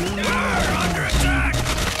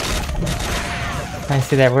 I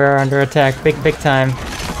see that we're under attack. Big time.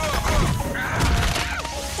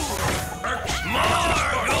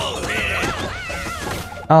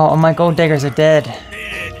 Oh, all my gold diggers are dead.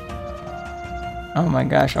 Oh my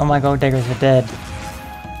gosh, all my gold diggers are dead.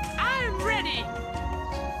 I'm ready.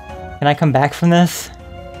 Can I come back from this?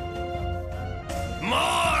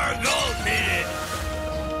 More gold needed.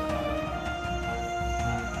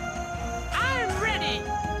 I'm ready.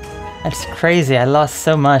 That's crazy. I lost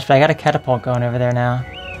so much, but I got a catapult going over there now.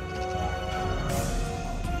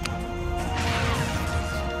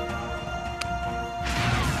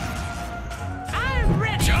 I'm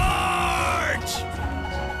ready. Charge.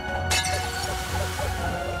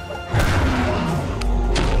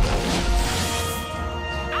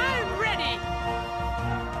 I'm ready.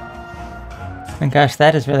 Oh my gosh,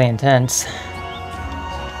 that is really intense.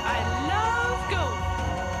 I love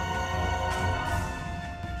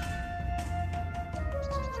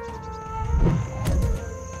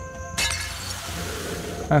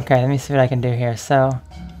Okay, let me see what I can do here. So,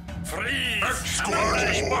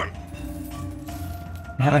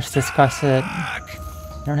 how much does this cost it?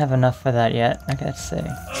 I don't have enough for that yet. Okay, let's see.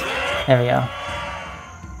 There we go.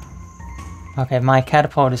 Okay, my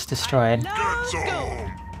catapult is destroyed. Get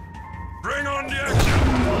some! Bring on the action!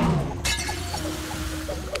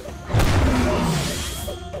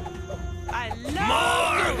 I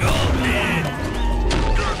love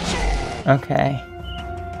Get some! Okay.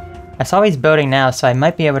 I saw he's building now, so I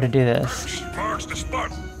might be able to do this. Marks the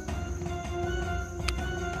spot!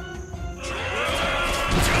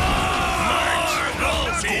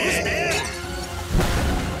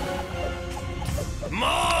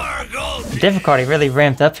 The difficulty really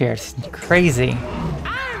ramped up here. It's crazy.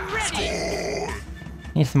 I'm ready.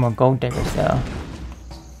 Need some more gold diggers though.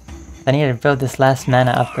 I need to build this last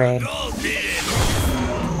mana upgrade. Bring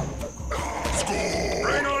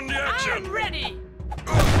on the action! I'm ready.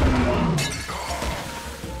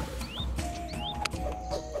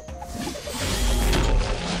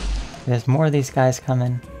 There's more of these guys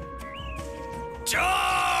coming.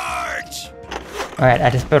 Charge! Alright, I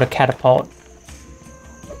just built a catapult.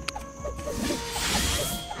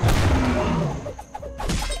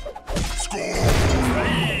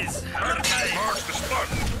 Freeze! Marks the spot!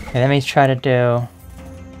 Okay, let me try to do...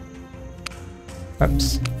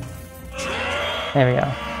 Oops. There we go.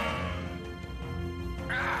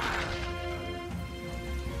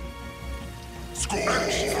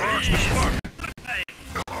 Marks the spot!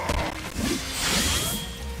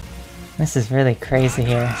 This is really crazy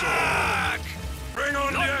here. Bring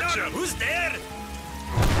on the action! Who's there?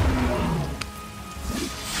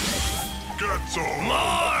 Get some!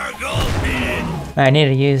 More gold needed. I need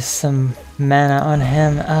to use some mana on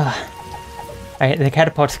him. Ugh. Alright, the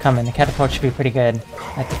catapult's coming. The catapult should be pretty good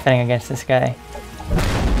at defending against this guy.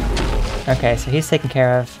 Okay, so he's taken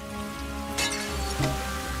care of.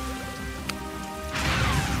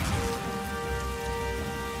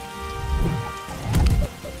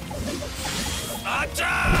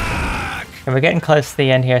 Attack! Okay, we're getting close to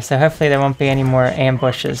the end here, so hopefully there won't be any more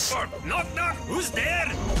ambushes. Knock knock. Who's there?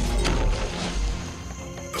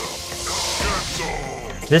 Get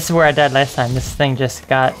some! This is where I died last time. This thing just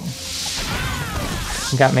got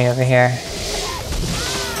me over here. Get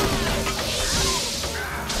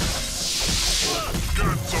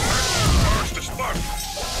some! Marks the spot!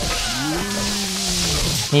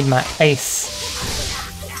 Need my ice.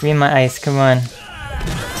 Give me my ice, come on.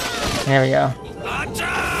 There we go.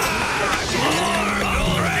 Attack! More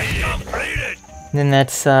gold ready. Completed. Then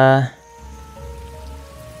that's that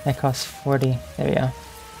costs 40. There we go.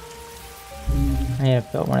 I need to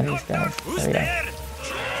build one of these guys. Who's There we go. there?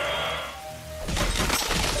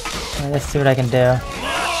 Alright, let's see what I can do. More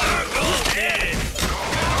gold needed.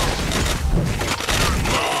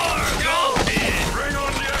 More gold needed. Bring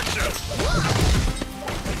on the action!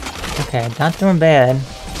 Okay, not doing bad.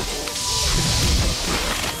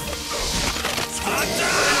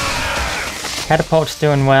 Catapult's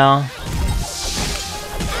doing well.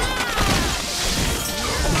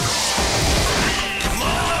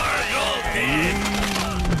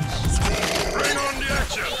 Bring on the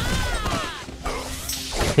action!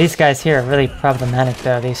 These guys here are really problematic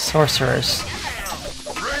though, these sorcerers.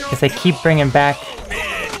 Because they keep bringing back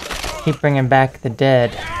the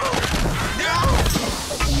dead.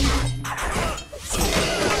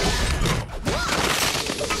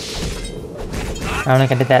 I don't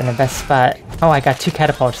think I did that in the best spot. Oh, I got 2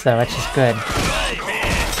 catapults though, which is good.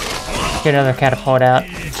 Let's get another catapult out.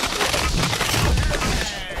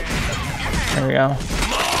 There we go.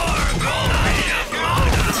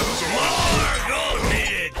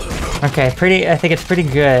 Okay, I think it's pretty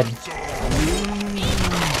good.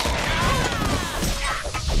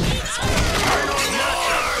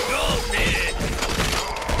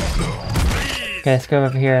 Okay, let's go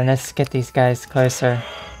over here and let's get these guys closer.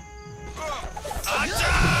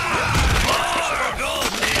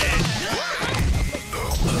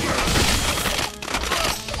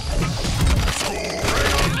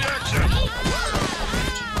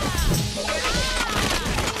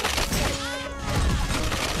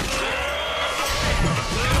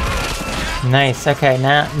 Nice, okay,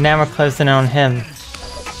 now we're closing on him.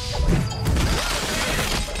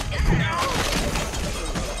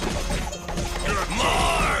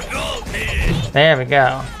 There we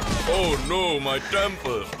go. Oh no, my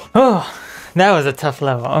temple! Oh, that was a tough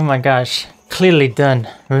level. Oh my gosh. Clearly done.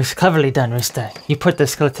 It was cleverly done, Rooster. You put the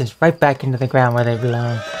skeletons right back into the ground where they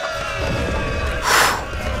belong.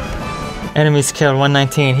 Enemies killed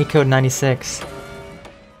 119. He killed 96.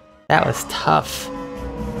 That was tough.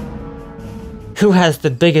 Who has the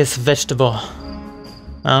biggest vegetable?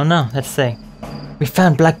 I don't know. Let's see. We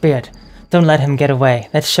found Blackbeard. Don't let him get away.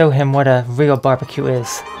 Let's show him what a real barbecue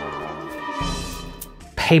is.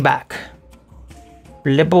 Payback.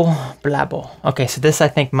 Blibble blabble. Okay, so this I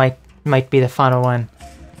think might be the final one.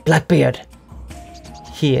 Blackbeard.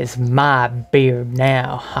 He is my beard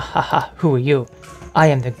now. Ha ha ha. Who are you? I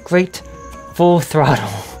am the great Full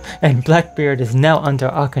Throttle, and Blackbeard is now under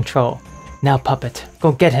our control. Now, puppet,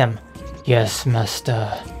 go get him. Yes,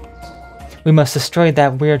 master. We must destroy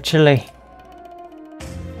that weird chili.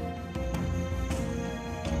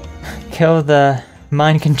 Kill the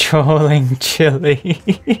mind-controlling chili.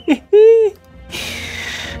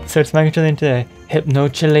 So it's mind-controlling to Hypno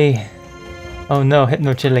Chili. Oh no,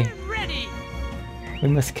 Hypno Chili. Ready. We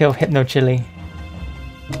must kill Hypno Chili.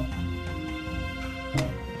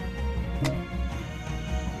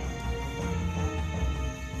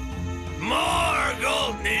 More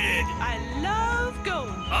gold needed. I love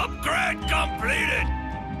gold. Upgrade completed.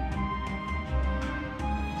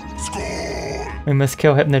 Score! We must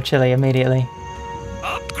kill Hypno Chili immediately.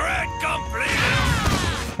 Upgrade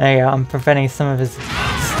completed. There you go, I'm preventing some of his gold.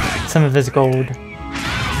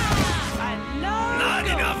 I love Not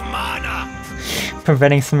gold. enough mana.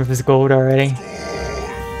 Preventing some of his gold already.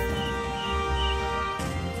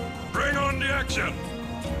 Bring on the action!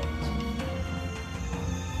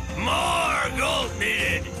 More gold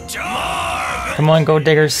needed. More. Come on, gold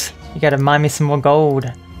diggers. You gotta mine me some more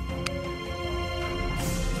gold.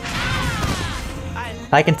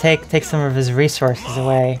 If I can take some of his resources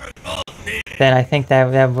away, Gold needed. then I think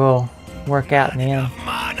that will work out in the end.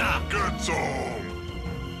 Mana. Good zone!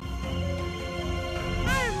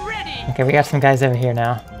 I'm ready. Okay, we got some guys over here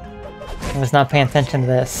now. I was not paying attention to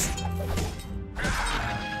this.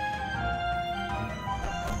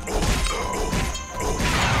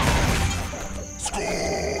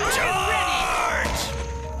 Charge.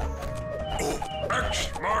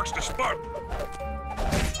 X marks the spot!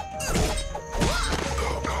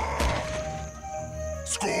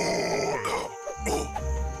 Score!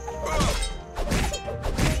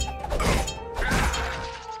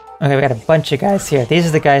 Okay, we got a bunch of guys here. These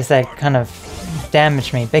are the guys that kind of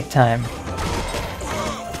damaged me big time. Upgrade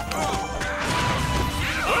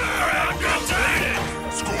completed.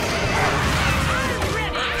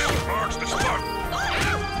 Marks the spot!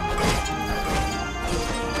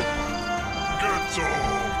 Good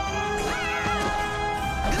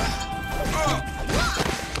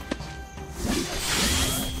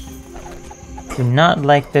zone! Do not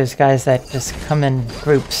like those guys that just come in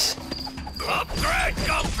groups. Upgrade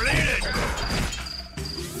completed.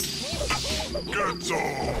 Good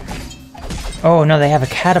zone! Oh no, they have a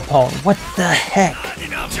catapult. What the heck? Not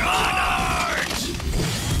enough charge.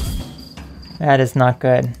 That is not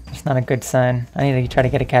good. It's not a good sign. I need to try to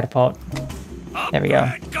get a catapult. There we go.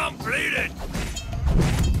 Upgrade completed.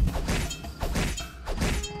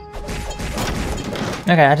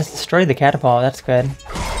 Okay, I just destroyed the catapult. That's good.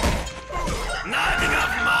 Not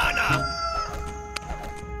enough mana.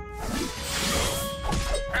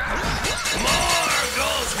 More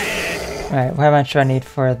gold needed. Alright, how much do I need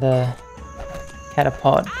for the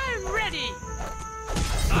catapult? I'm ready.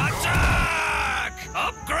 Attack!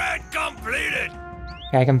 Upgrade completed.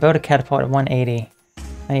 Okay, I can build a catapult at 180.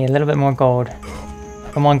 I need a little bit more gold.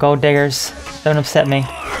 Come on, gold diggers. Don't upset me.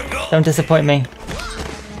 More gold. Don't disappoint me.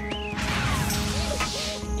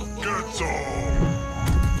 Good zone!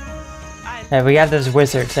 Okay, we got those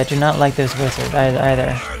wizards. I do not like those wizards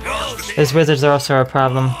either. More gold needed. Those wizards are also a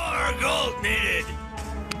problem. More gold needed.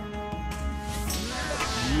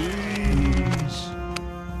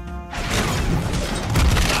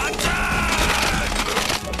 Attack!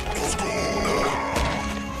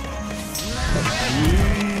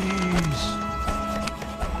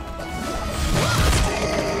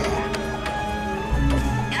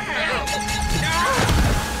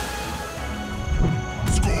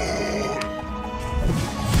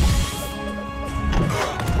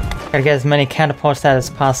 Gotta get as many catapults out as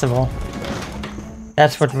possible.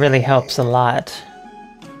 That's what really helps a lot.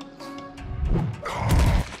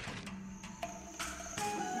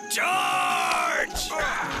 Charge! Good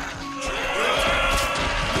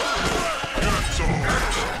zone!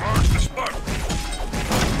 Marks the spot!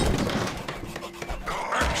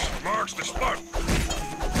 X marks the spot!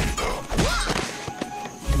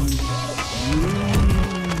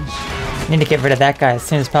 Need to get rid of that guy as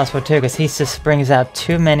soon as possible too, because he just brings out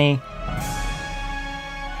too many.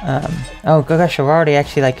 Oh gosh, we're already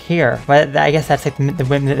actually like here. But I guess that's like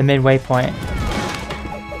the midway point.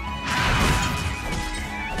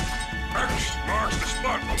 X marks the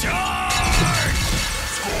spot! Charge!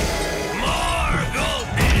 More gold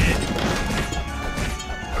needed.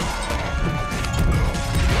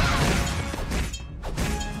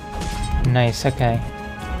 nice, okay.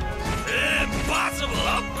 Impossible!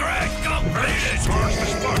 Upgrade completed! Charge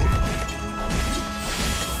this button.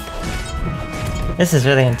 This is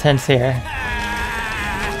really intense here.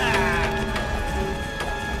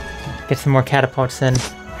 Get some more catapults in.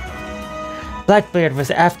 Blackbeard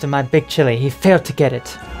was after my big chili. He failed to get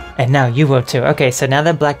it. And now you will too. Okay, so now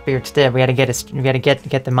that Blackbeard's dead, we gotta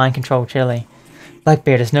get the mind control chili.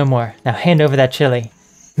 Blackbeard is no more. Now hand over that chili.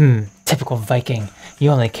 Typical Viking.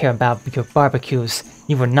 You only care about your barbecues.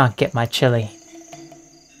 You will not get my chili.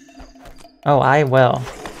 Oh, I will.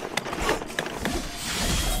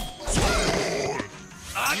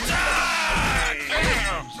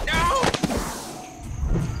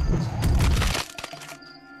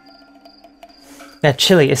 That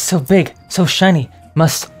chili is so big, so shiny.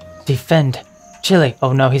 Must defend. Chili.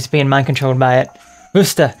 Oh no, he's being mind controlled by it.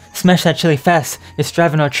 Rooster, smash that chili fast. It's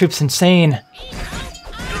driving our troops insane.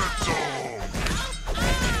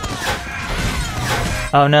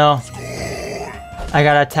 Oh no. I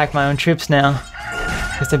gotta attack my own troops now.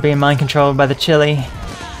 Because they're being mind controlled by the chili.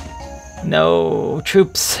 No,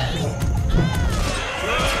 troops.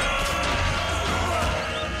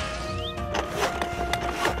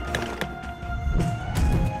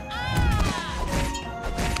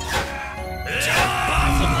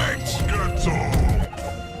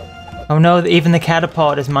 Oh no, even the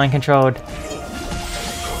catapult is mind controlled.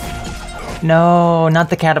 No, not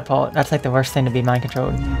the catapult. That's like the worst thing to be mind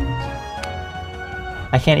controlled.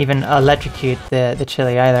 I can't even electrocute the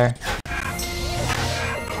chili either.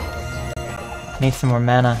 Need some more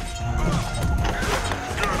mana.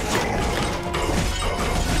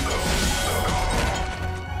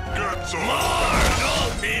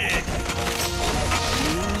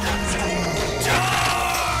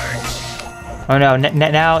 Oh no,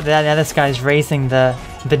 now this guy's raising the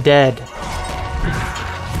dead.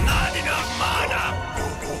 Not enough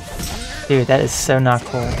mana! Dude, that is so not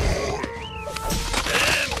cool.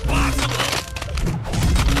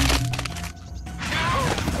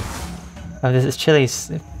 Oh, this is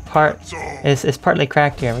chili's part is partly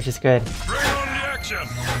cracked here, which is good. Bring on the action.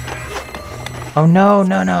 Oh no,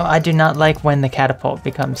 no, no! I do not like when the catapult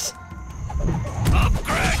becomes.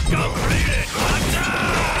 Upgrade completed!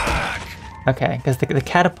 Attack! Okay, because the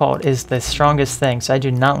catapult is the strongest thing, so I do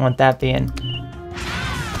not want that being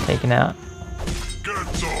taken out. Good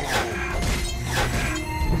zone.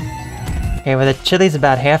 Okay, well the chili's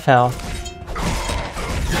about half health.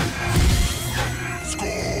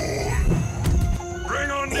 Bring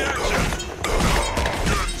on the action.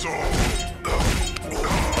 Good zone.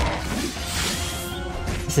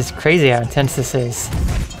 This is crazy how intense this is.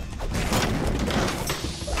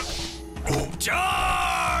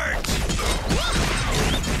 Charge!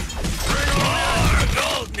 More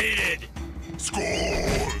gold needed! Score.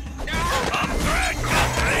 Upgrade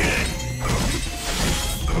completed!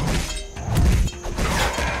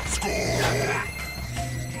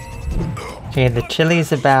 Okay, the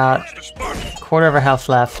chili's about This button. quarter of her health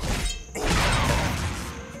left.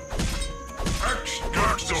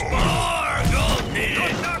 Good zone. More gold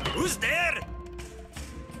needed! Who's there?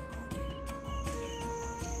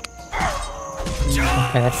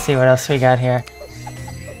 Okay, let's see what else we got here.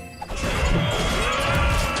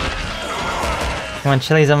 Come on,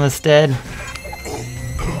 chili's almost dead.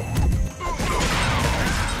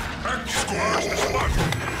 Squash this button.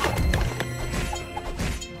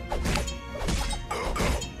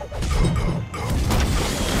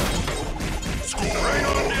 Bring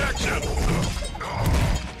on the action.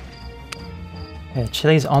 Okay,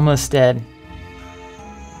 chili's almost dead.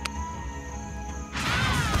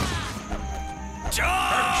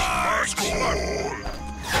 Charge! Score.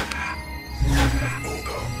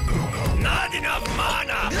 Not enough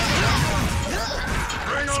mana!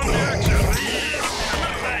 Bring on the action.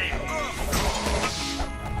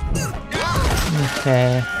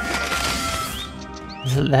 Okay.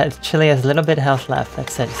 That chili has a little bit of health left.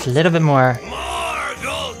 That's it. Just a little bit more. More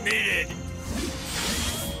gold needed!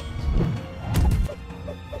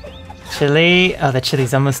 Chili. Oh, the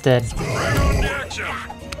chili's almost dead. Bring on the action.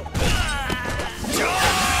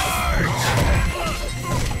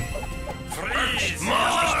 Freeze!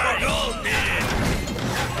 More gold needed!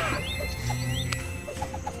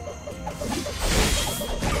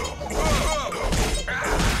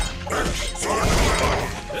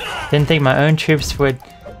 Didn't think my own troops would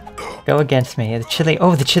go against me. The chili.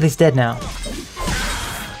 Oh, the chili's dead now.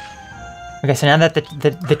 Okay, so now that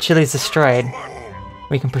the chili's destroyed,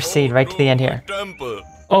 we can proceed right to the end here. Temple!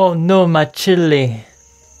 Oh no, my chili.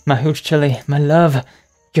 My huge chili. My love.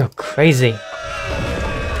 You're crazy.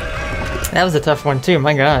 That was a tough one too,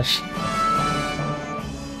 my gosh.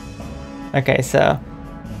 Okay, so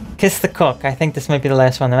Kiss the cook. I think this might be the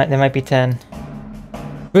last one. There might be 10.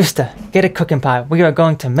 Rooster, get a cooking pot. We are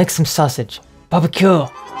going to make some sausage. Barbecue.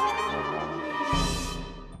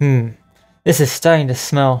 This is starting to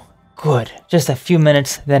smell good. Just a few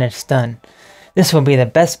minutes, then it's done. This will be the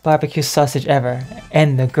best barbecue sausage ever,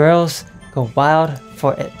 and the girls go wild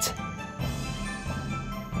for it.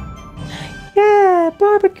 Yeah,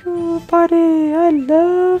 barbecue party. I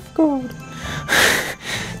love gold.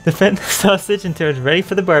 Defend the sausage until it's ready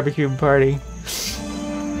for the barbecue party.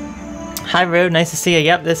 Hi, Road. Nice to see you.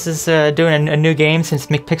 Yep, this is doing a new game since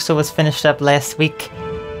McPixel was finished up last week.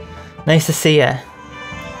 Nice to see ya.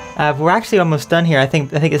 We're actually almost done here. I think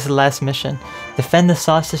this is the last mission. Defend the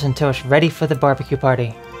sausage until it's ready for the barbecue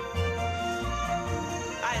party.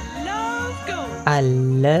 I love gold. I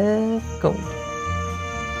love gold.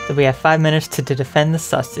 So we have 5 minutes to defend the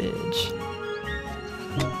sausage.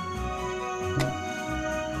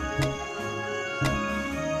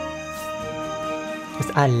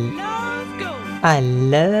 I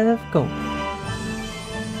love gold.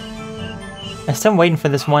 I'm still waiting for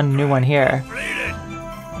this one new one here.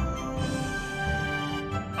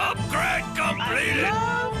 Upgrade completed.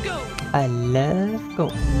 I love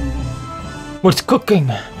gold. What's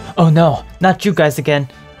cooking? Oh no, not you guys again.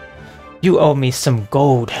 You owe me some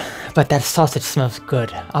gold, but that sausage smells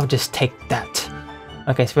good. I'll just take that.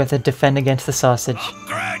 Okay, so we have to defend against the sausage.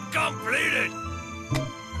 Upgrade completed.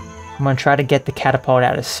 I'm gonna try to get the catapult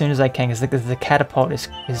out as soon as I can, because the catapult is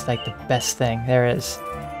like the best thing there is.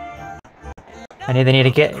 I need to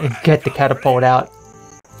get the catapult out.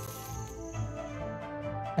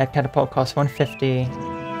 That catapult costs 150.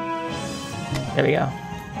 There we go.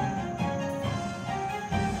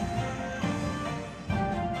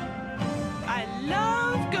 I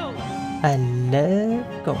love gold. I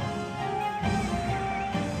love gold.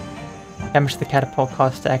 How much the catapult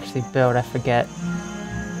costs to actually build, I forget.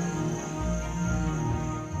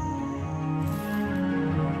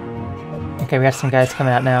 Okay, we have some guys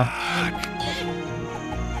coming out now.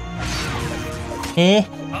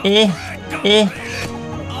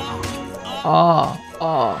 Oh.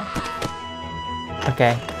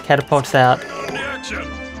 Okay, catapult's out.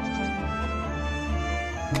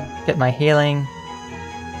 Get my healing.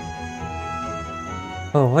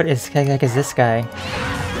 Oh, what is this guy?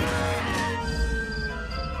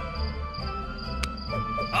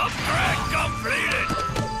 Upgrade completed.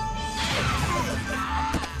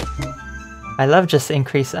 I love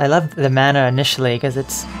I love the mana initially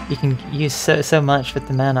because you can use so much with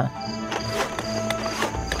the mana.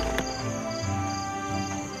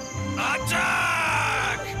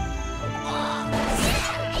 Attack!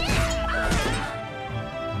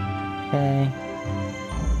 Okay.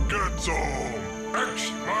 Good zone.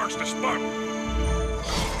 X marks the spot.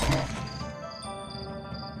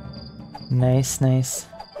 Nice. X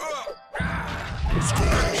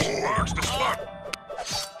marks the spot.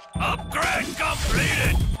 Upgrade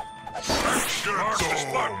completed. X marks the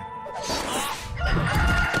spot.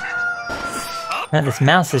 Man, this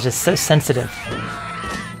mouse is just so sensitive.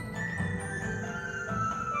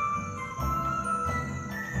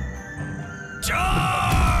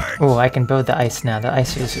 Charge! Oh, I can build the ice now. The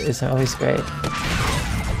ice is always great.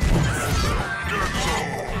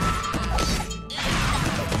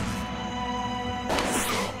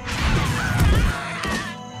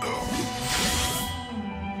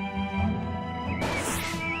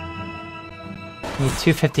 Need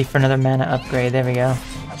 250 for another mana upgrade. There we go.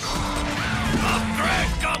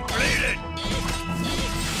 Upgrade completed.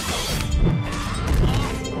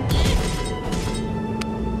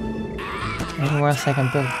 Anywhere else I can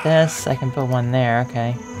build this? I can build one there.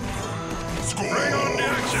 Okay. Bring on the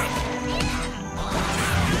action.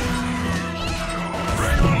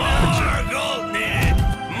 More gold needed.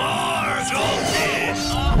 More gold needed.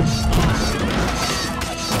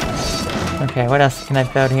 Okay, what else can I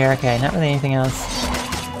build here? Okay, not really anything else.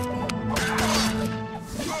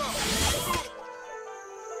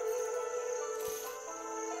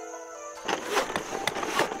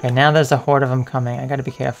 Okay, now there's a horde of them coming. I gotta be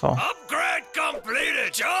careful. Upgrade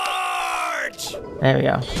completed. Charge! There we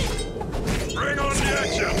go. Bring on the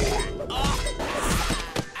action.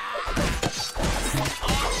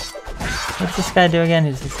 What's this guy do again?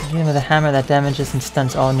 He's hitting with a hammer that damages and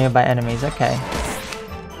stuns all nearby enemies. Okay.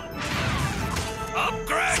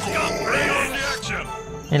 Upgrade Bring completed. on the action.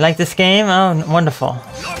 You like this game? Oh, wonderful.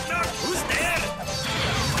 Knock, knock. Who's there?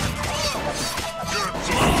 Good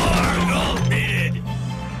zone. More gold needed.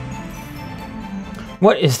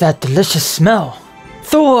 What is that delicious smell?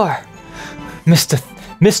 Thor! Mr.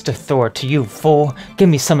 Thor, to you, fool. Give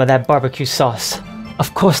me some of that barbecue sauce.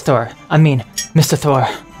 Of course, Thor. I mean, Mr. Thor.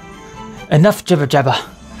 Enough jibber jabber.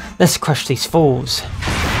 Let's crush these fools.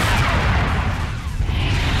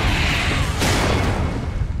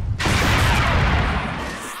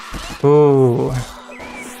 Ooh.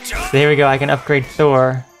 There we go, I can upgrade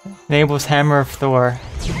Thor. Enables Hammer of Thor.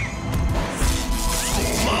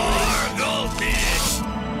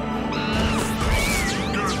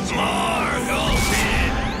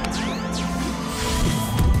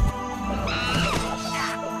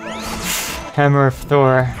 Hammer of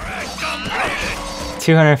Thor.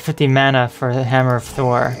 250 mana for the Hammer of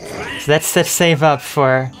Thor. So let's save up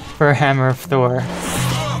for Hammer of Thor.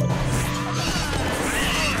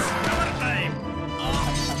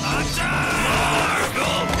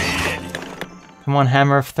 Come on,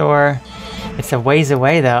 Hammer of Thor. It's a ways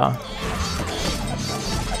away though. I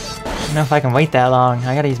don't know if I can wait that long.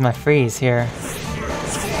 I gotta use my freeze here.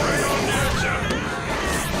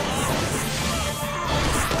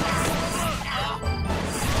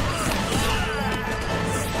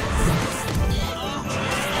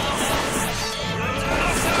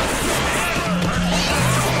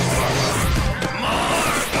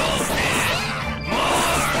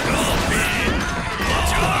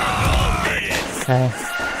 Okay.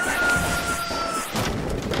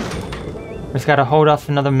 Just gotta hold off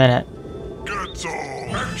another minute.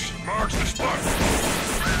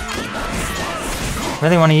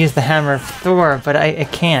 Really want to use the Hammer of Thor, but I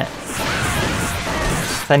can't.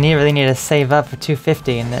 So I really need to save up for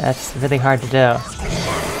 250, and that's really hard to do.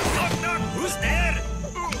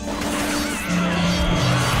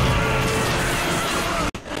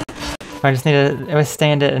 I just need to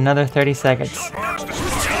withstand it another 30 seconds.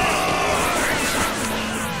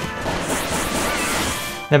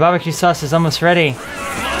 The barbecue sauce is almost ready.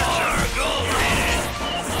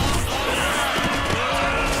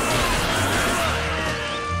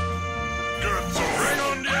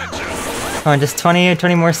 Come on, just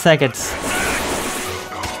 20 more seconds. See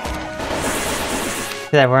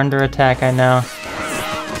that, we're under attack, I know.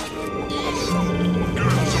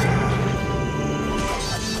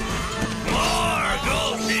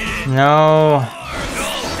 No.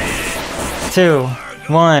 2,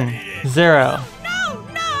 1, 0.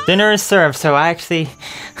 Dinner is served, so I actually...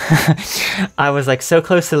 I was like so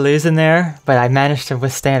close to losing there, but I managed to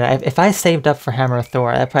withstand it. If I saved up for Hammer of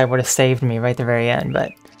Thor, that probably would have saved me right at the very end,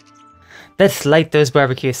 but... Let's light those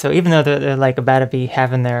barbecues, so even though they're like about to be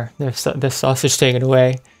having their sausage taken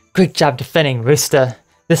away. Great job defending, Rooster.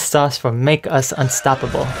 This sauce will make us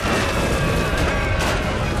unstoppable.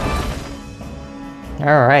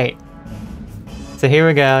 Alright. So here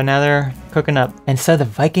we go, now they're cooking up. And so the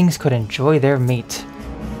Vikings could enjoy their meat.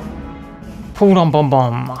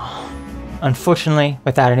 Unfortunately,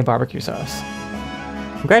 without any barbecue sauce.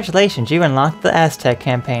 Congratulations, you unlocked the Aztec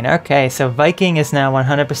campaign. Okay, so Viking is now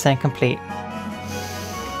 100% complete.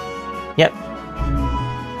 Yep.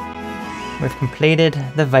 We've completed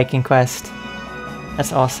the Viking quest.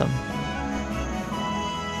 That's awesome.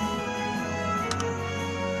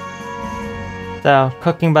 So,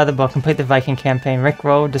 cooking by the book, complete the Viking campaign.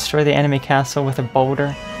 Rickroll, destroy the enemy castle with a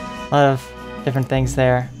boulder. A lot of different things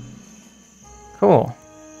there. Cool.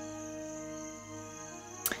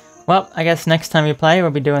 Well, I guess next time we play, we'll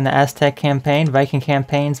be doing the Aztec campaign. Viking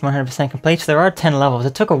campaign's 100% complete. So there are 10 levels.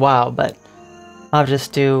 It took a while, but I'll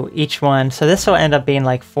just do each one. So this will end up being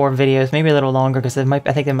like 4 videos, maybe a little longer, because I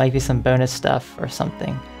think there might be some bonus stuff or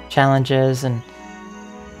something. Challenges, and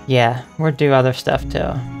yeah, we'll do other stuff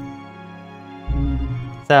too.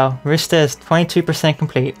 So, Rooster is 22%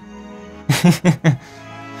 complete.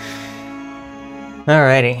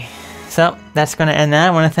 Alrighty. So, that's going to end that.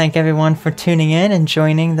 I want to thank everyone for tuning in and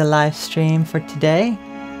joining the live stream for today.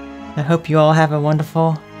 I hope you all have a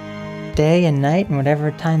wonderful day and night, and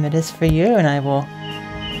whatever time it is for you, and I will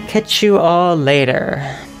catch you all later.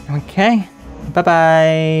 Okay?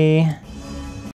 Bye-bye.